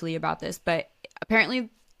like briefly about this, but apparently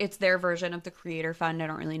it's their version of the Creator Fund. I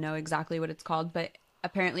don't really know exactly what it's called, but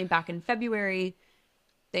apparently back in February,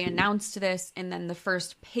 they announced this, and then the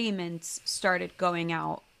first payments started going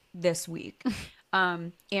out this week.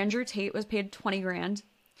 Andrew Tate was paid 20 grand.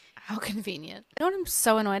 How convenient. You know what I'm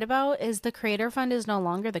so annoyed about is the Creator Fund is no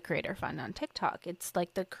longer the Creator Fund on TikTok. It's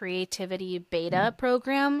like the Creativity Beta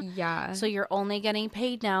program. Yeah. So you're only getting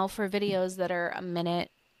paid now for videos that are a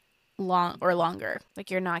minute long or longer.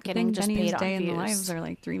 Like you're not getting just Benny's paid on day views. in the lives are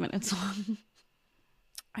like 3 minutes long.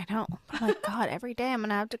 I know. Oh my God, every day I'm going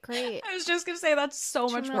to have to create. I was just going to say that's so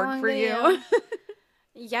much work for video. you.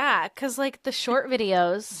 Yeah, because like the short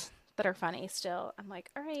videos that are funny still, I'm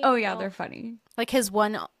like, all right. Oh, yeah, they're funny. Like his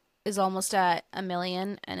one is almost at 1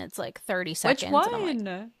 million and it's like 30 seconds. Which one? And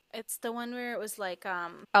like, it's the one where it was like,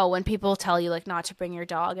 oh, when people tell you like not to bring your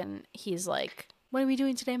dog and he's like, what are we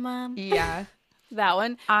doing today, Mom? Yeah. That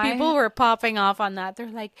one. People were popping off on that. They're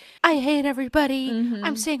like, I hate everybody. Mm-hmm.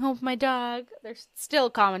 I'm staying home with my dog. They're still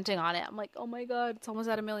commenting on it. I'm like, oh my God, it's almost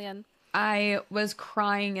at 1 million. I was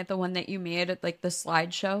crying at the one that you made, like the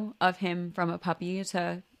slideshow of him from a puppy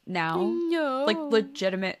to now. No. Like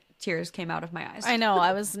legitimate tears came out of my eyes. I know.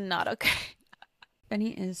 I was not okay.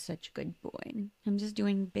 Benny is such a good boy. I'm just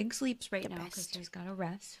doing big sleeps right now because he's got to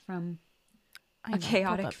rest from a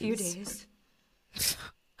chaotic few days.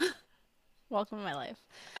 Welcome to my life.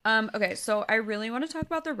 Okay, so I really want to talk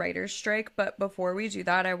about the writer's strike, but before we do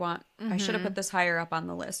that, I should have put this higher up on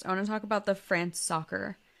the list. I want to talk about the France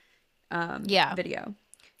soccer video.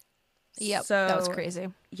 Yep, so, that was crazy.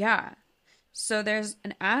 Yeah. So there's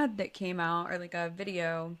an ad that came out, or like a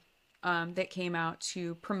video that came out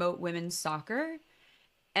to promote women's soccer.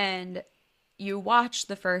 And you watch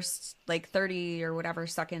the first like 30 or whatever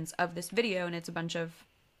seconds of this video, and it's a bunch of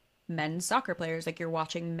men's soccer players. Like you're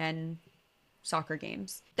watching men soccer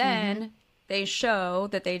games. Then they show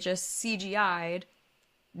that they just CGI'd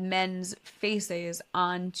men's faces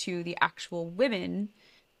onto the actual women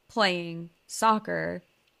playing soccer,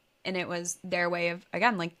 and it was their way of,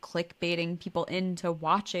 again, like clickbaiting people into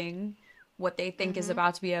watching what they think is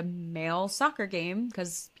about to be a male soccer game,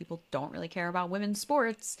 because people don't really care about women's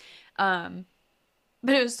sports.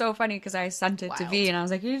 But it was so funny because I sent it to V and I was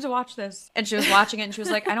like, you need to watch this. And she was watching it and she was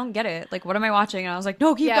like, I don't get it. Like, what am I watching? And I was like,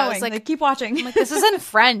 no, keep going. Like, keep watching. I'm like, this isn't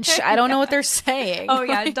French. I don't know what they're saying. Oh,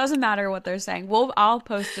 yeah. It doesn't matter what they're saying. I'll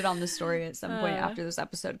post it on the story at some point after this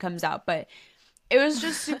episode comes out. But it was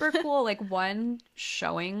just super cool. Like, one,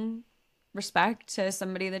 showing respect to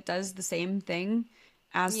somebody that does the same thing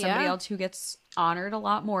as somebody else who gets honored a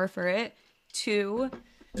lot more for it. Two,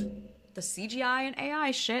 the CGI and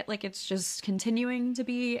AI shit, like, it's just continuing to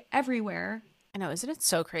be everywhere. I know, isn't it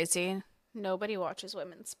so crazy? Nobody watches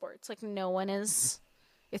women's sports. Like, no one is.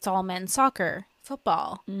 It's all men's soccer,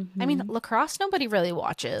 football. I mean, lacrosse, nobody really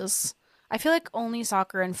watches. I feel like only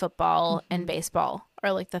soccer and football and baseball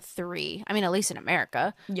are like the three. I mean, at least in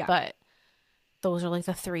America. Yeah. But those are like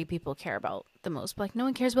the three people care about the most. But like, no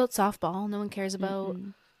one cares about softball. No one cares about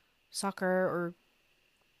soccer or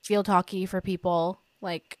field hockey for people.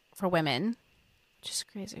 Like, for women.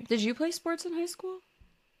 Just crazy. Did you play sports in high school?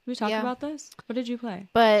 We talked about this? What did you play?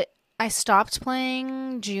 But I stopped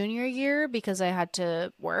playing junior year because I had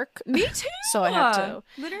to work. Me too. So I had to.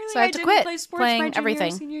 Literally, so I had to quit play sports playing my junior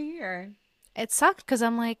everything. Senior year. It sucked because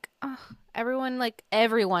I'm like, oh,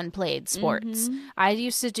 everyone played sports. I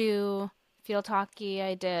used to do field hockey.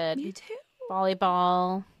 I did Me too.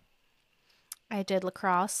 Volleyball. I did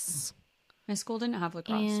lacrosse. My school didn't have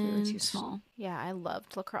lacrosse. We were too small. Yeah, I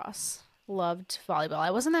loved lacrosse. Loved volleyball.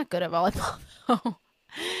 I wasn't that good at volleyball, though.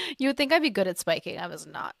 You would think I'd be good at spiking. I was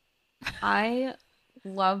not. I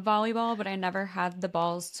love volleyball, but I never had the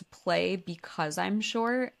balls to play because I'm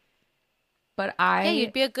short. But Yeah,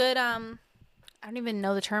 you'd be a good, I don't even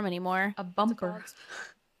know the term anymore. A bumper.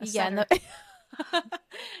 Yeah,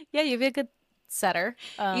 yeah, you'd be a good setter.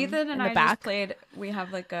 Ethan and I just played, he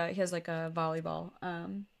has like a volleyball,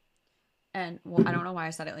 and well, I don't know why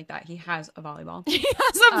I said it like that. He has a volleyball. He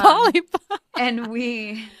has a volleyball. And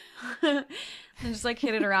we just like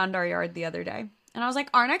hit it around our yard the other day. And I was like,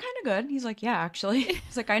 aren't I kind of good? He's like, yeah, actually.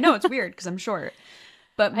 He's like, I know, it's weird because I'm short.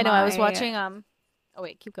 But I know, I was watching, oh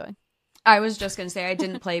wait, keep going. I was just going to say I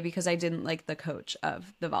didn't play because I didn't like the coach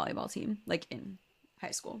of the volleyball team, like in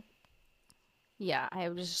high school. Yeah, I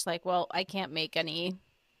was just like, well, I can't make any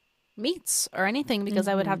meets or anything because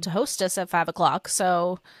I would have to hostess at 5 o'clock.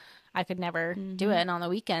 So I could never do it. And on the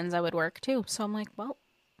weekends, I would work too. So I'm like, well,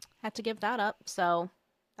 had to give that up. So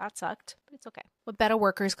that sucked, but it's okay. We're better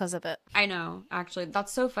workers because of it. I know, actually.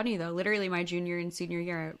 That's so funny, though. Literally, my junior and senior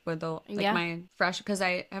year were my fresh, because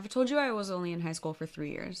I have told you I was only in high school for 3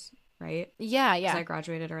 years, right? Yeah. Because I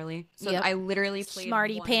graduated early. So I literally played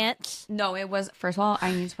Smarty pants. No, it was, first of all,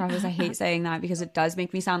 I need to preface, I hate saying that because it does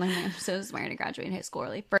make me sound like I'm so smart to graduate high school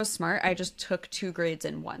early. First, smart, I just took 2 grades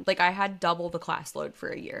in one. Like, I had double the class load for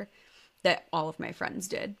a year that all of my friends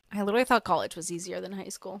did. I literally thought college was easier than high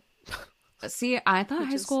school. See, I thought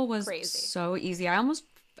high is school was crazy. so easy.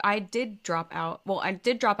 I did drop out. Well, I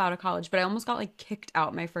did drop out of college, but I almost got like kicked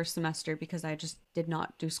out my first semester because I just did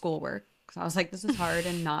not do schoolwork. So I was like, this is hard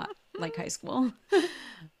and not like high school.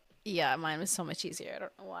 Yeah, mine was so much easier. I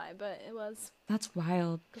don't know why, but it was. That's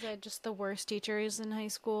wild. Because I had just the worst teachers in high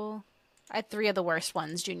school. I had 3 of the worst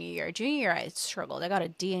ones junior year. Junior year, I struggled. I got a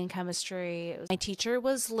D in chemistry. My teacher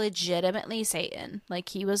was legitimately Satan. Like,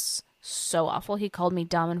 he was so awful. He called me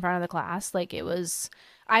dumb in front of the class. Like, it was...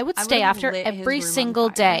 I would stay after every single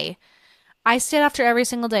day. I stayed after every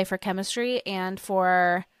single day for chemistry and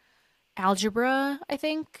for algebra, I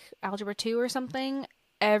think. Algebra 2 or something.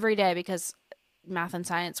 Every day because math and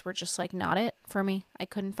science were just, like, not it for me. I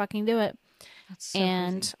couldn't fucking do it. So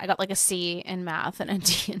and crazy. I got like a C in math and a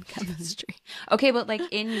D in chemistry. Okay, but like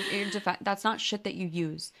in your defense, that's not shit that you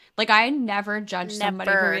use. Like I never judge somebody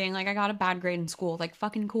for being like, I got a bad grade in school. Like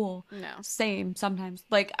fucking cool. No. Same sometimes.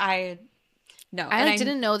 Like no. I like,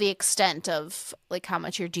 didn't know the extent of like how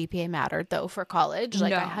much your GPA mattered though for college.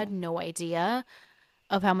 Like I had no idea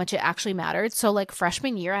of how much it actually mattered. So like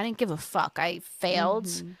freshman year, I didn't give a fuck. I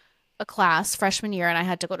failed a class freshman year and I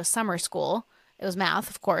had to go to summer school. It was math,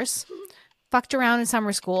 of course. Fucked around in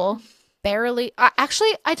summer school. Barely. Actually,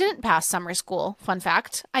 I didn't pass summer school. Fun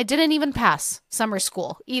fact. I didn't even pass summer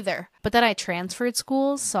school either. But then I transferred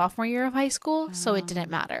schools sophomore year of high school, so it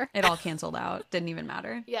didn't matter. It all canceled out. Didn't even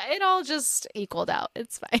matter. Yeah, it all just equaled out.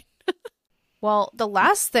 It's fine. Well, the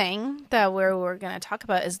last thing that we're going to talk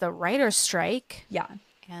about is the writer's strike. Yeah.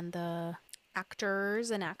 And the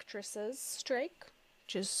actors and actresses strike.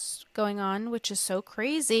 Just going on, which is so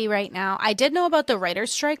crazy right now. I did know about the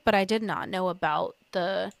writer's strike, but I did not know about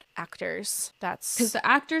the actors. That's because the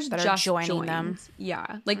actors that just joining them.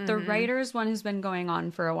 Yeah, like the writers one has been going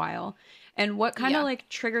on for a while. And what kind of like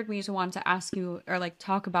triggered me to want to ask you or like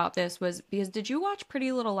talk about this was because did you watch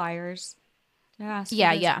Pretty Little Liars? Did I ask you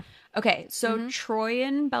this? Yeah. Okay, so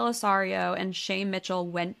Troyan Belisario and Shay Mitchell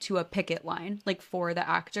went to a picket line like for the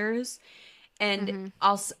actors. And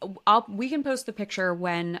we can post the picture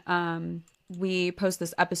when we post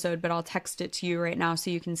this episode, but I'll text it to you right now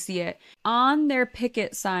so you can see it. On their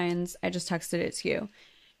picket signs, I just texted it to you.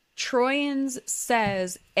 Troyan's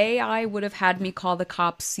says, AI would have had me call the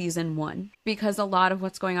cops season 1. Because a lot of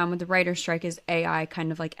what's going on with the writer's strike is AI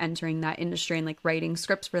kind of like entering that industry and like writing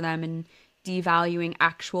scripts for them and devaluing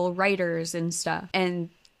actual writers and stuff.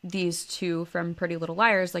 And these two from Pretty Little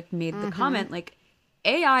Liars like made the comment like,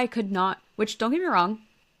 AI could not, which don't get me wrong,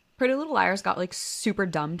 Pretty Little Liars got like super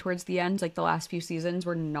dumb towards the end. Like the last few seasons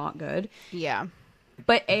were not good. Yeah.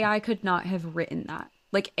 But AI could not have written that.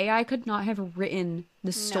 Like AI could not have written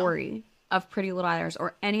the story of Pretty Little Liars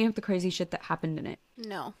or any of the crazy shit that happened in it.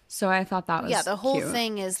 No. So I thought that was the whole cute.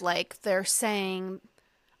 thing is like they're saying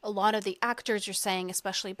a lot of the actors are saying,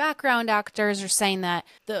 especially background actors, are saying that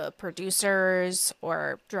the producers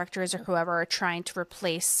or directors or whoever are trying to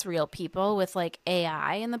replace real people with like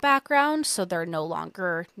AI in the background. So they're no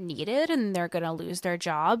longer needed and they're going to lose their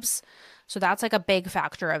jobs. So that's like a big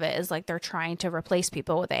factor of it is like they're trying to replace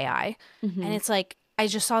people with AI. And it's like, I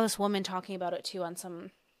just saw this woman talking about it too on some,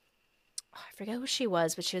 I forget who she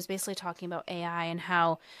was, but she was basically talking about AI and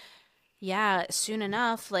how, soon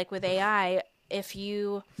enough, like with AI, if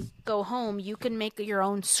you go home, you can make your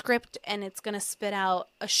own script and it's going to spit out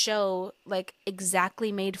a show like exactly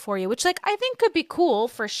made for you, which like I think could be cool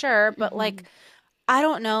for sure. But like, I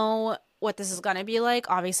don't know what this is going to be like.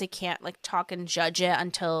 Obviously can't like talk and judge it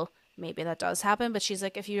until maybe that does happen. But she's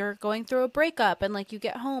like, if you're going through a breakup and like you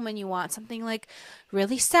get home and you want something like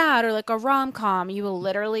really sad or like a rom-com, you will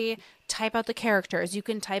literally type out the characters. You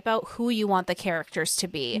can type out who you want the characters to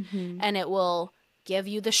be and it will give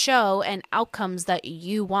you the show and outcomes that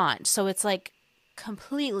you want. So it's like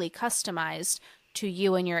completely customized to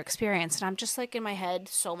you and your experience. And I'm just like in my head,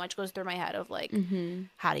 so much goes through my head of like,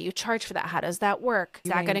 how do you charge for that? How does that work?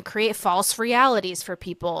 Is that going to create false realities for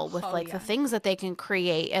people with the things that they can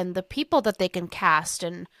create and the people that they can cast?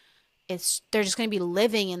 And they're just going to be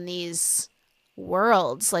living in these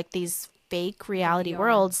worlds, like these fake reality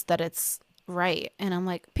worlds that it's right. And I'm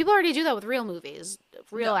like, people already do that with real movies,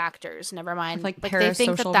 real actors, never mind. Like they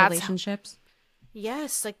think that that's relationships.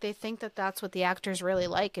 Yes, like they think that that's what the actors really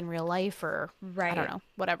like in real life or I don't know,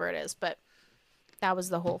 whatever it is. But that was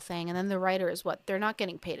the whole thing. And then the writers, they're not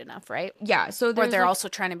getting paid enough, right? Yeah. So or they're also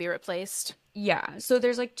trying to be replaced. Yeah. So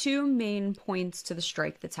there's like 2 main points to the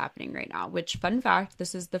strike that's happening right now, which fun fact,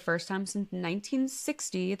 this is the first time since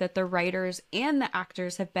 1960 that the writers and the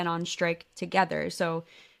actors have been on strike together. So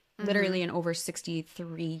literally in over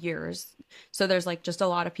 63 years. So there's like just a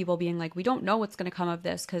lot of people being like, we don't know what's going to come of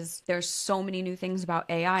this because there's so many new things about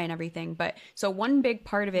AI and everything. But so one big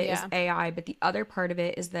part of it is AI, but the other part of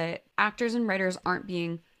it is that actors and writers aren't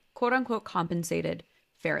being quote unquote compensated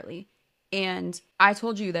fairly. And I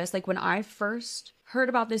told you this, like when I first heard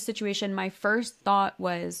about this situation, my first thought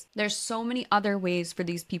was there's so many other ways for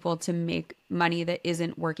these people to make money that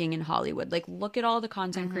isn't working in Hollywood. Like look at all the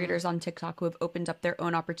content creators on TikTok who have opened up their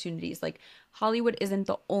own opportunities. Like Hollywood isn't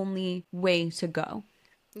the only way to go.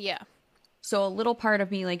 Yeah. So a little part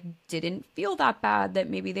of me like didn't feel that bad that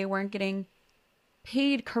maybe they weren't getting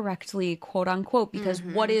paid correctly, quote unquote, because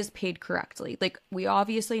what is paid correctly? Like we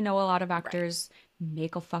obviously know a lot of actors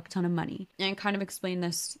make a fuck ton of money. And I kind of explained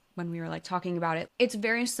this when we were like talking about it. It's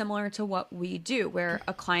very similar to what we do where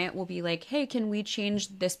a client will be like, hey, can we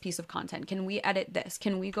change this piece of content? Can we edit this?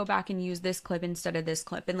 Can we go back and use this clip instead of this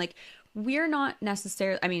clip? And like, we're not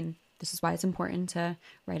necessarily, I mean, this is why it's important to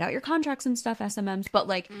write out your contracts and stuff, SMMs. But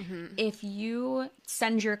like, if you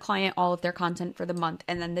send your client all of their content for the month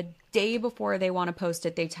and then the day before they want to post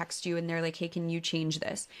it, they text you and they're like, hey, can you change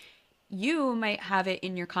this? You might have it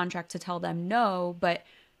in your contract to tell them no, but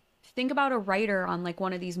think about a writer on like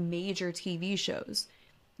one of these major TV shows.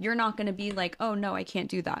 You're not going to be like, oh no, I can't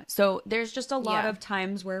do that. So there's just a lot of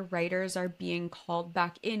times where writers are being called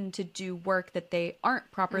back in to do work that they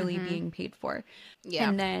aren't properly being paid for. Yeah.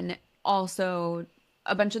 And then also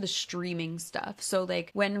a bunch of the streaming stuff. So like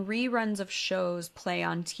when reruns of shows play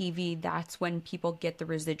on TV, that's when people get the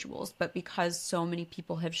residuals. But because so many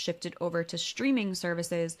people have shifted over to streaming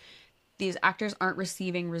services, these actors aren't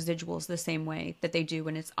receiving residuals the same way that they do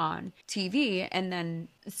when it's on TV. And then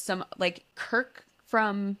some, like Kirk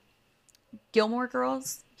from Gilmore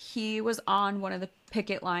Girls, he was on one of the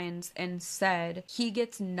picket lines and said he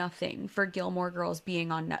gets nothing for Gilmore Girls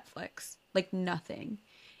being on Netflix. Like nothing.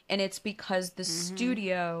 And it's because the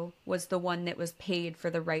studio was the one that was paid for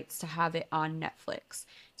the rights to have it on Netflix.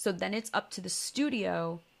 So then it's up to the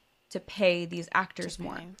studio to pay these actors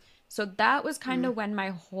more. So that was kind of when my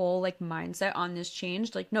whole like mindset on this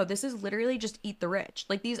changed. Like, no, this is literally just eat the rich.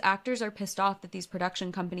 Like these actors are pissed off that these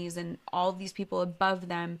production companies and all of these people above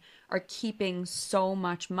them are keeping so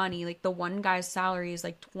much money. Like the one guy's salary is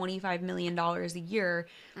like $25 million a year.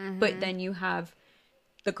 But then you have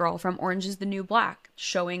the girl from Orange is the New Black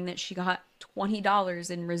showing that she got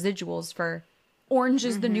 $20 in residuals for Orange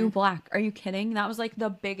is the New Black. Are you kidding? That was like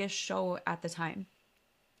the biggest show at the time.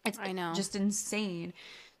 It's just insane.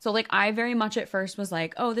 So like I very much at first was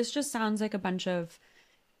like, oh, this just sounds like a bunch of,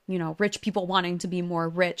 you know, rich people wanting to be more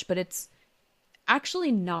rich, but it's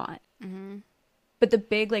actually not. But the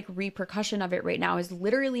big like repercussion of it right now is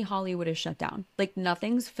literally Hollywood is shut down. Like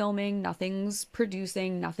nothing's filming, nothing's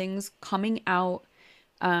producing, nothing's coming out.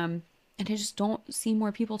 And I just don't see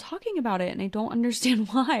more people talking about it, and I don't understand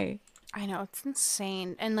why. I know, it's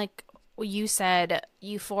insane. And like you said,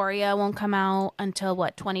 Euphoria won't come out until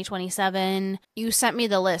what, 2027? You sent me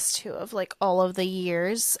the list too of like all of the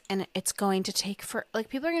years, and it's going to take for like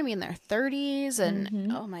people are going to be in their 30s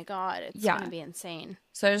and oh my god, it's going to be insane.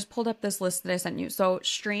 So I just pulled up this list that I sent you. So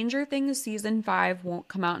Stranger Things season 5 won't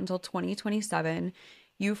come out until 2027.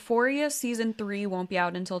 Euphoria season 3 won't be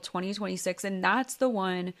out until 2026, and that's the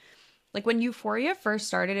one, like when Euphoria first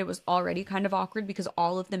started, it was already kind of awkward because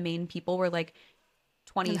all of the main people were like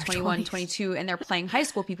 20, 21, 22, and they're playing high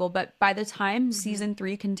school people. But by the time season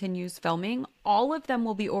 3 continues filming, all of them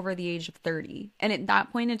will be over the age of 30. And at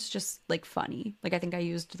that point, it's just like funny. Like I think I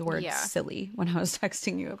used the word silly when I was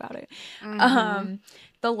texting you about it.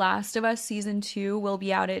 The Last of Us season 2 will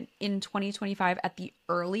be out in 2025 at the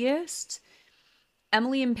earliest.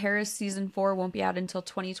 Emily in Paris season 4 won't be out until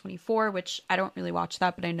 2024, which I don't really watch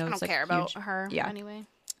that, but I know it's like care about her anyway.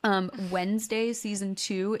 Wednesday season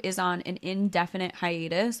 2 is on an indefinite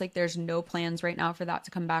hiatus. Like there's no plans right now for that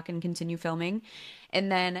to come back and continue filming. And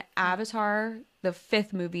then Avatar, the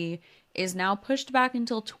 5th movie, is now pushed back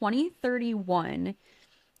until 2031.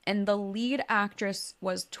 And the lead actress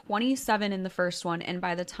was 27 in the first one, and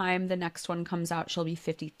by the time the next one comes out, she'll be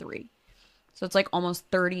 53. So it's like almost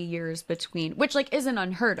 30 years between, which like isn't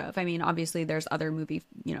unheard of. I mean, obviously there's other movie,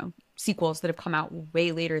 you know, sequels that have come out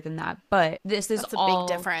way later than that, but this is That's a big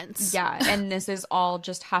difference. Yeah. And this is all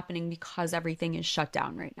just happening because everything is shut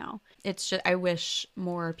down right now. It's just, I wish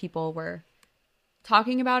more people were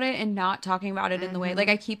talking about it and not talking about it in the way, like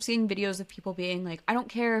I keep seeing videos of people being like, I don't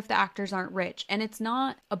care if the actors aren't rich. And it's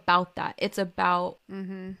not about that. It's about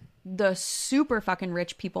the super fucking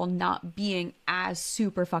rich people not being as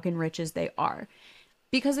super fucking rich as they are.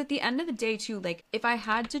 Because at the end of the day too, like if I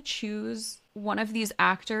had to choose one of these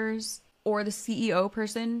actors or the CEO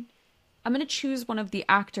person I'm going to choose one of the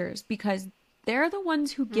actors because they're the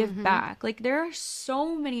ones who give back. Like, there are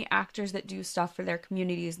so many actors that do stuff for their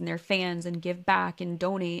communities and their fans and give back and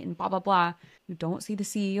donate and blah, blah, blah. You don't see the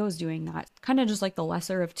CEOs doing that. Kind of just like the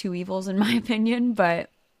lesser of two evils, in my opinion, but...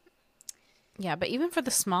 Yeah, but even for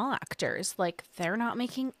the small actors, like, they're not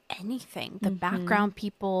making anything. The background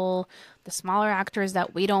people, the smaller actors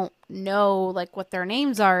that we don't know, like, what their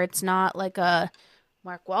names are, it's not like a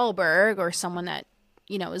Mark Wahlberg or someone that,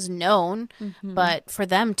 you know, is known. But for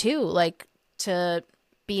them, too, like, to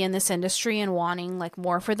be in this industry and wanting, like,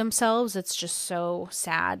 more for themselves, it's just so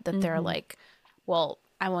sad that they're like, well,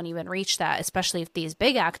 I won't even reach that, especially if these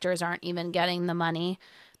big actors aren't even getting the money.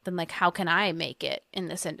 Then, like, how can I make it in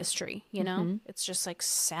this industry? You know, it's just like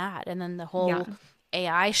sad. And then the whole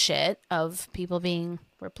AI shit of people being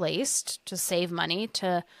replaced to save money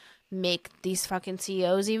to make these fucking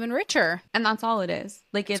CEOs even richer. And that's all it is.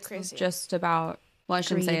 Like, it's crazy. just about, well, I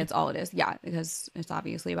shouldn't say Greed. it's all it is. Yeah, because it's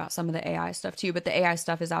obviously about some of the AI stuff too. But the AI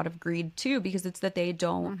stuff is out of greed too, because it's that they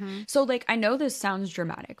don't. So, like, I know this sounds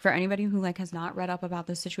dramatic for anybody who, like, has not read up about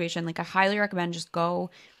this situation. Like, I highly recommend just go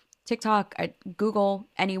TikTok, Google,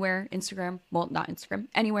 anywhere, Instagram, well, not Instagram,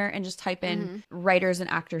 anywhere, and just type in writers and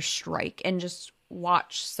actors strike and just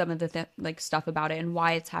watch some of the like stuff about it and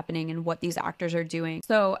why it's happening and what these actors are doing.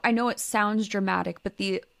 So I know it sounds dramatic, but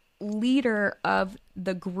the leader of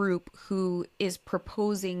the group who is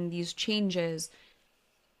proposing these changes,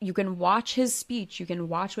 you can watch his speech, you can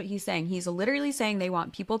watch what he's saying. He's literally saying they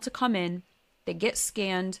want people to come in, they get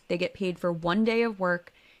scanned, they get paid for 1 day of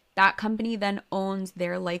work. That company then owns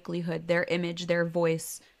their likelihood, their image, their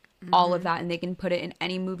voice, all of that, and they can put it in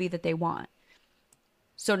any movie that they want.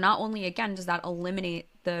 So not only, again, does that eliminate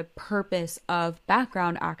the purpose of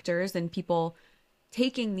background actors and people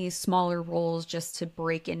taking these smaller roles just to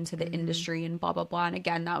break into the industry and blah, blah, blah. And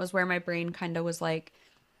again, that was where my brain kind of was like,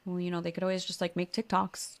 well, you know, they could always just like make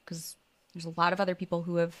TikToks because there's a lot of other people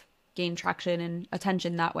who have gained traction and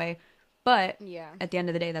attention that way. But at the end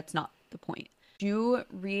of the day, that's not the point. Do you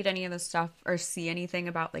read any of the stuff or see anything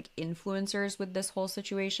about like influencers with this whole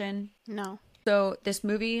situation? No. So this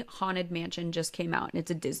movie Haunted Mansion just came out and it's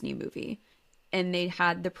a Disney movie, and they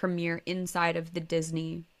had the premiere inside of the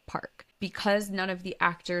Disney park. Because none of the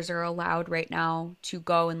actors are allowed right now to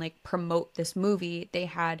go and like promote this movie, they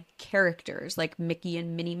had characters like Mickey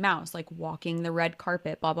and Minnie Mouse like walking the red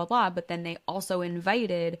carpet, blah blah blah, but then they also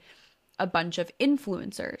invited a bunch of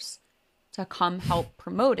influencers to come help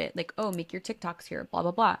promote it. Like, oh, make your TikToks here, blah,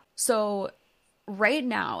 blah, blah. So right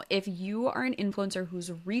now, if you are an influencer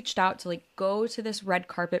who's reached out to like go to this red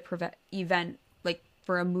carpet event, like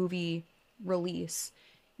for a movie release,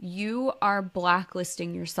 you are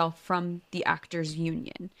blacklisting yourself from the actors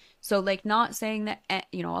union. So like, not saying that,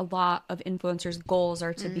 you know, a lot of influencers' goals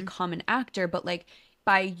are to become an actor, but like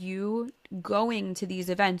by you going to these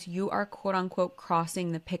events, you are quote unquote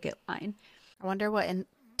crossing the picket line. I wonder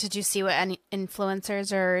did you see what any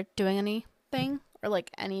influencers are doing anything? Or like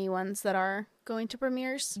any ones that are going to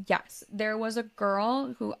premieres? Yes. There was a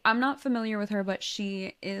girl who, I'm not familiar with her, but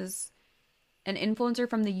she is an influencer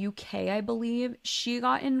from the UK, I believe. She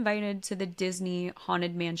got invited to the Disney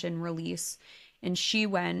Haunted Mansion release, and she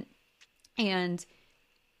went, and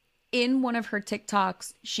in one of her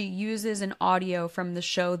TikToks, she uses an audio from the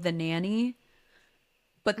show The Nanny,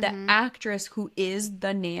 but the actress who is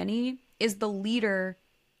the nanny is the leader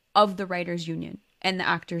of the writers union and the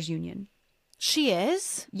actors union. She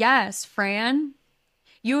is? Yes, Fran.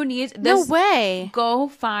 You need this. No way. Go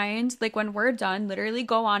find, like, when we're done, literally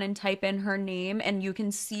go on and type in her name and you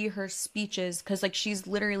can see her speeches, because like she's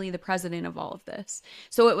literally the president of all of this.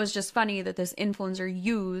 So it was just funny that this influencer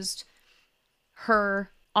used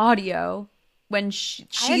her audio when she's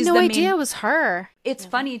I had no idea it was her. It's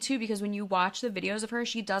funny too, because when you watch the videos of her,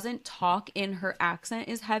 she doesn't talk in, her accent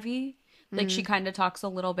is heavy. Like she kind of talks a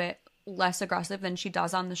little bit less aggressive than she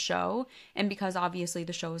does on the show. And because obviously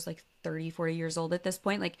the show is like 30, 40 years old at this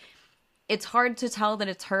point, like it's hard to tell that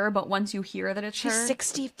it's her, but once you hear that it's her. She's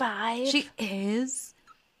 65. She is.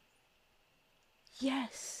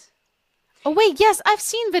 Yes. Oh wait, yes, I've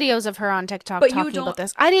seen videos of her on TikTok but talking about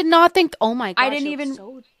this. I did not think, oh my gosh, I didn't even,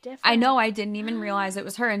 so different. I know, I didn't even realize it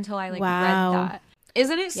was her until I like read that.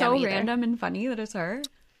 Isn't it so random and funny that it's her?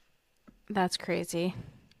 That's crazy.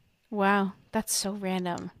 Wow, that's so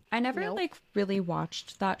random. I never like really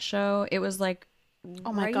watched that show. It was like,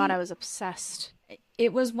 oh my God, I was obsessed.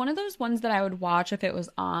 It was one of those ones that I would watch if it was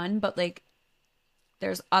on, but like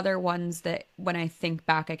there's other ones that when I think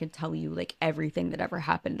back, I could tell you like everything that ever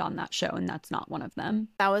happened on that show, and that's not one of them.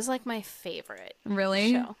 That was like my favorite.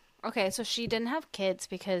 Really? Show. Okay, so she didn't have kids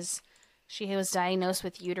because She was diagnosed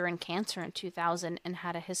with uterine cancer in 2000 and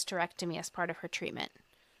had a hysterectomy as part of her treatment.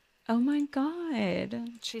 Oh my God.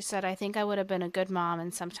 She said, I think I would have been a good mom,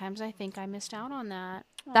 and sometimes I think I missed out on that.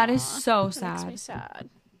 That is so sad. That makes me sad.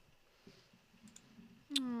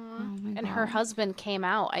 Oh my And God. her husband came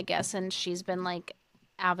out, I guess, and she's been like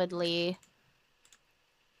avidly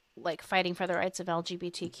like fighting for the rights of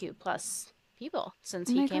LGBTQ plus people since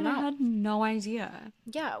he came out. I had no idea.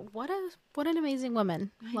 Yeah, what an amazing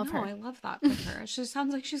woman. Love her. I love that for her. She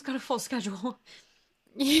sounds like she's got a full schedule.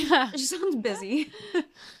 Yeah. She sounds busy.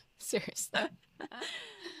 Seriously.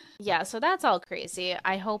 Yeah, so that's all crazy.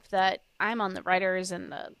 I hope that I'm on the writers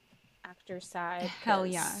and the actors side. Hell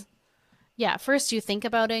yeah. Yeah, first you think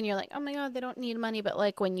about it and you're like, oh my God, they don't need money. But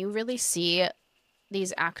like when you really see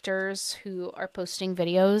these actors who are posting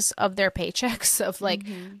videos of their paychecks of like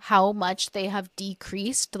how much they have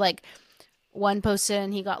decreased, like one posted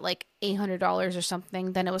and he got like $800 or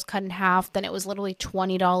something, then it was cut in half, then it was literally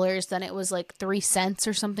 $20, then it was like 3 cents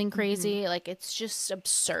or something crazy. Like it's just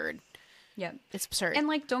absurd. Yeah, it's absurd. And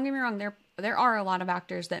like, don't get me wrong, there are a lot of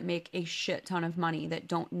actors that make a shit ton of money that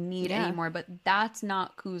don't need any more, but that's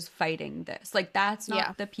not who's fighting this. Like that's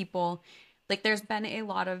not the people. Like there's been a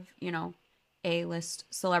lot of, you know, A-list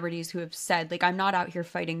celebrities who have said, like, I'm not out here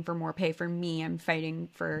fighting for more pay for me. I'm fighting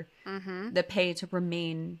for the pay to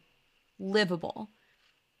remain livable.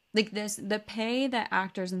 Like the pay that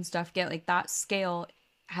actors and stuff get, like that scale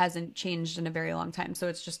hasn't changed in a very long time. So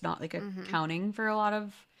it's just not like accounting for a lot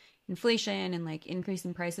of inflation and like increase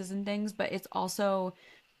in prices and things. But it's also,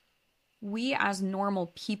 we as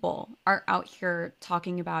normal people are out here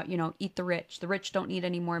talking about, you know, eat the rich. The rich don't need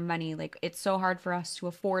any more money. Like it's so hard for us to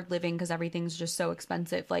afford living because everything's just so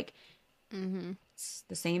expensive. Like it's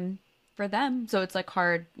the same for them. So it's like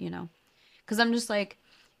hard, you know, because I'm just like,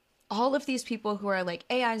 all of these people who are like,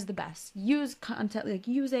 AI is the best. Use content, like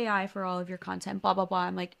use AI for all of your content, blah, blah, blah.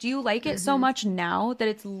 I'm like, do you like it so much now that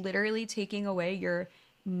it's literally taking away your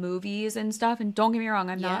movies and stuff? And don't get me wrong,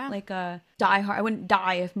 I'm not like a diehard. I wouldn't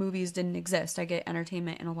die if movies didn't exist. I get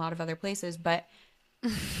entertainment in a lot of other places, but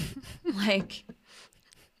like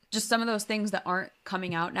just some of those things that aren't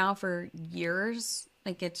coming out now for years,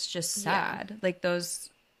 like it's just sad. Like those,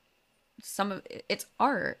 some of it's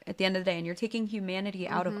art at the end of the day, and you're taking humanity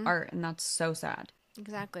out of art, and that's so sad.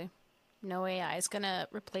 Exactly. No AI is gonna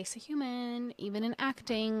replace a human, even in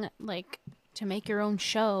acting, like to make your own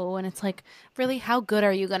show. And it's like, really, how good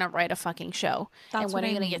are you gonna write a fucking show? And when are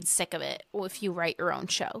you gonna get sick of it if you write your own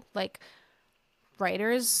show? Like,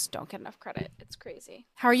 writers don't get enough credit. It's crazy.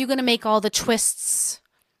 How are you gonna make all the twists,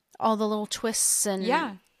 all the little twists, and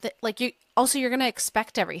like you're gonna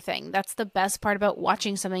expect everything. That's the best part about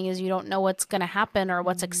watching something, is you don't know what's gonna happen or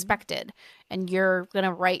what's expected, and you're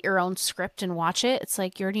gonna write your own script and watch it. It's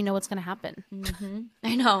like you already know what's gonna happen.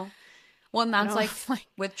 I know. Well, and that's like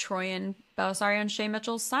with Troy and Belisari on Shay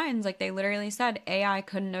Mitchell's Signs. Like they literally said AI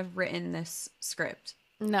couldn't have written this script.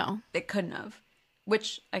 No, it couldn't have.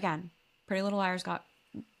 Which again, Pretty Little Liars got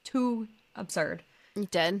too absurd. It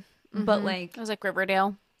did. But like it was like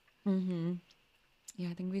Riverdale. Yeah,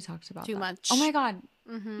 I think we talked about too much. Oh my God.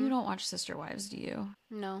 You don't watch Sister Wives, do you?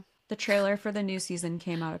 No. The trailer for the new season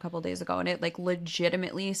came out a couple days ago, and it like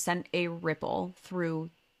legitimately sent a ripple through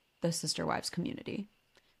the Sister Wives community,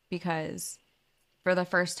 because for the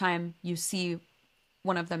first time you see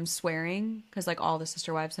one of them swearing, because like all the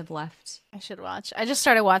Sister Wives have left. I should watch. I just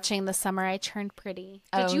started watching The Summer I Turned Pretty.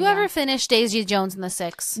 Did you ever finish Daisy Jones and the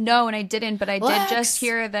Six? No, and I didn't, but I did just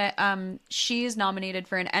hear that she's nominated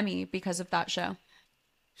for an Emmy because of that show.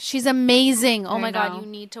 She's amazing. Oh my God, you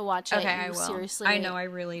need to watch it. Okay, I will. Seriously. I know, I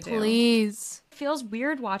really do. Please. It feels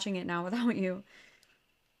weird watching it now without you.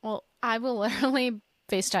 Well, I will literally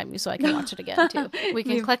FaceTime you so I can watch it again too. We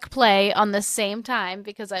can click play on the same time,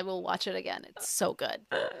 because I will watch it again. It's so good.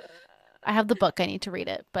 I have the book. I need to read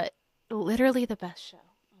it, but literally the best show.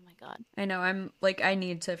 Oh my God. I know. I'm like, I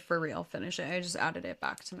need to for real finish it. I just added it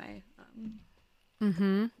back to my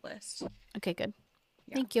list. Okay, good.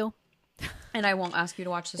 Yeah. Thank you. And I won't ask you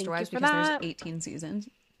to watch Sister Wives because there's 18 seasons,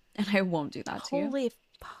 and I won't do that to you. Holy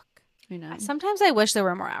fuck! I know. Sometimes I wish there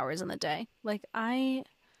were more hours in the day. Like I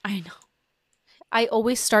know. I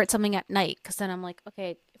always start something at night, because then I'm like,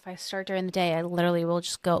 okay, if I start during the day, I literally will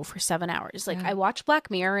just go for 7 hours. Like I watched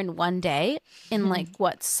Black Mirror in one day. In like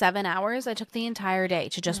 7 hours? I took the entire day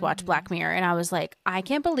to just watch Black Mirror, and I was like, I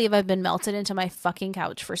can't believe I've been melted into my fucking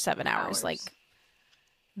couch for 7 hours. Like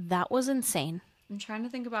that was insane. I'm trying to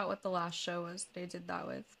think about what the last show was that I did that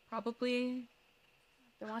with. Probably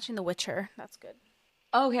been watching The Witcher. That's good.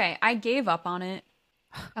 Okay, I gave up on it.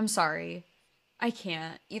 I'm sorry. I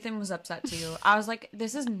can't. Ethan was upset too. I was like,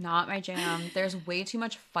 this is not my jam. There's way too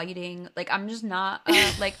much fighting. Like, I'm just not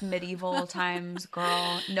a like medieval times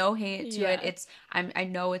girl. No hate to it. I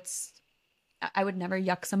know it's, I would never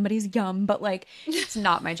yuck somebody's yum, but like, it's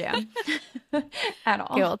not my jam at all.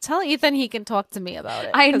 Okay, well, tell Ethan he can talk to me about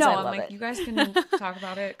it. I know. I'm like, you guys can talk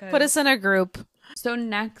about it. Put us in a group. So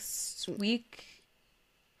next week,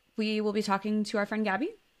 we will be talking to our friend Gabby.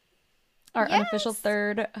 Our unofficial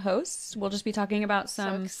third host. We'll just be talking about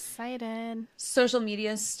some excited social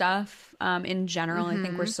media stuff in general. I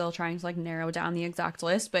think we're still trying to like narrow down the exact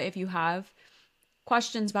list. But if you have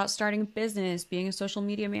questions about starting a business, being a social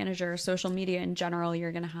media manager, social media in general,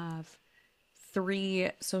 you're going to have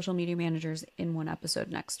 3 social media managers in one episode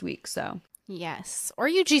next week. So yes. Or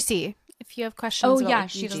UGC. If you have questions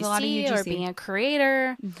about she does a lot of UGC. Or being a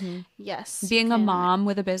creator. Yes. Being a mom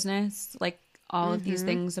with a business, like all of these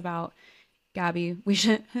things about Gabby,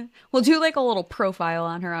 we'll do like a little profile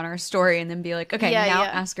on her on our story and then be like, okay, now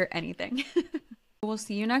ask her anything. We'll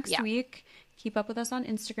see you next week. Keep up with us on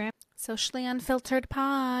Instagram. Socially Unfiltered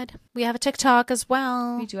Pod. We have a TikTok as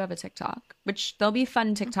well. We do have a TikTok, which there'll be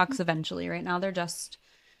fun TikToks eventually. Right now they're just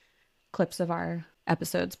clips of our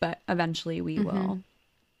episodes, but eventually we will.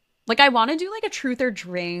 Like, I want to do like a truth or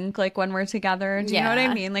drink, like when we're together. Do you know what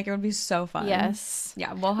I mean? Like, it would be so fun. Yes.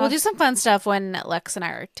 Yeah. We'll do some fun stuff when Lex and I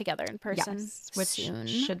are together in person. Yes, which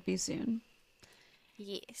should be soon.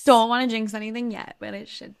 Yes. Don't want to jinx anything yet, but it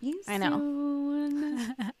should be soon. I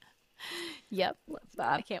know. Yep. Love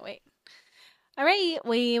that. I can't wait. All right.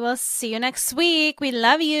 We will see you next week. We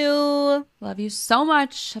love you. Love you so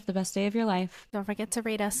much. Have the best day of your life. Don't forget to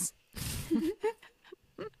rate us.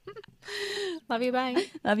 Love you. Bye.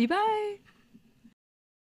 Love you. Bye.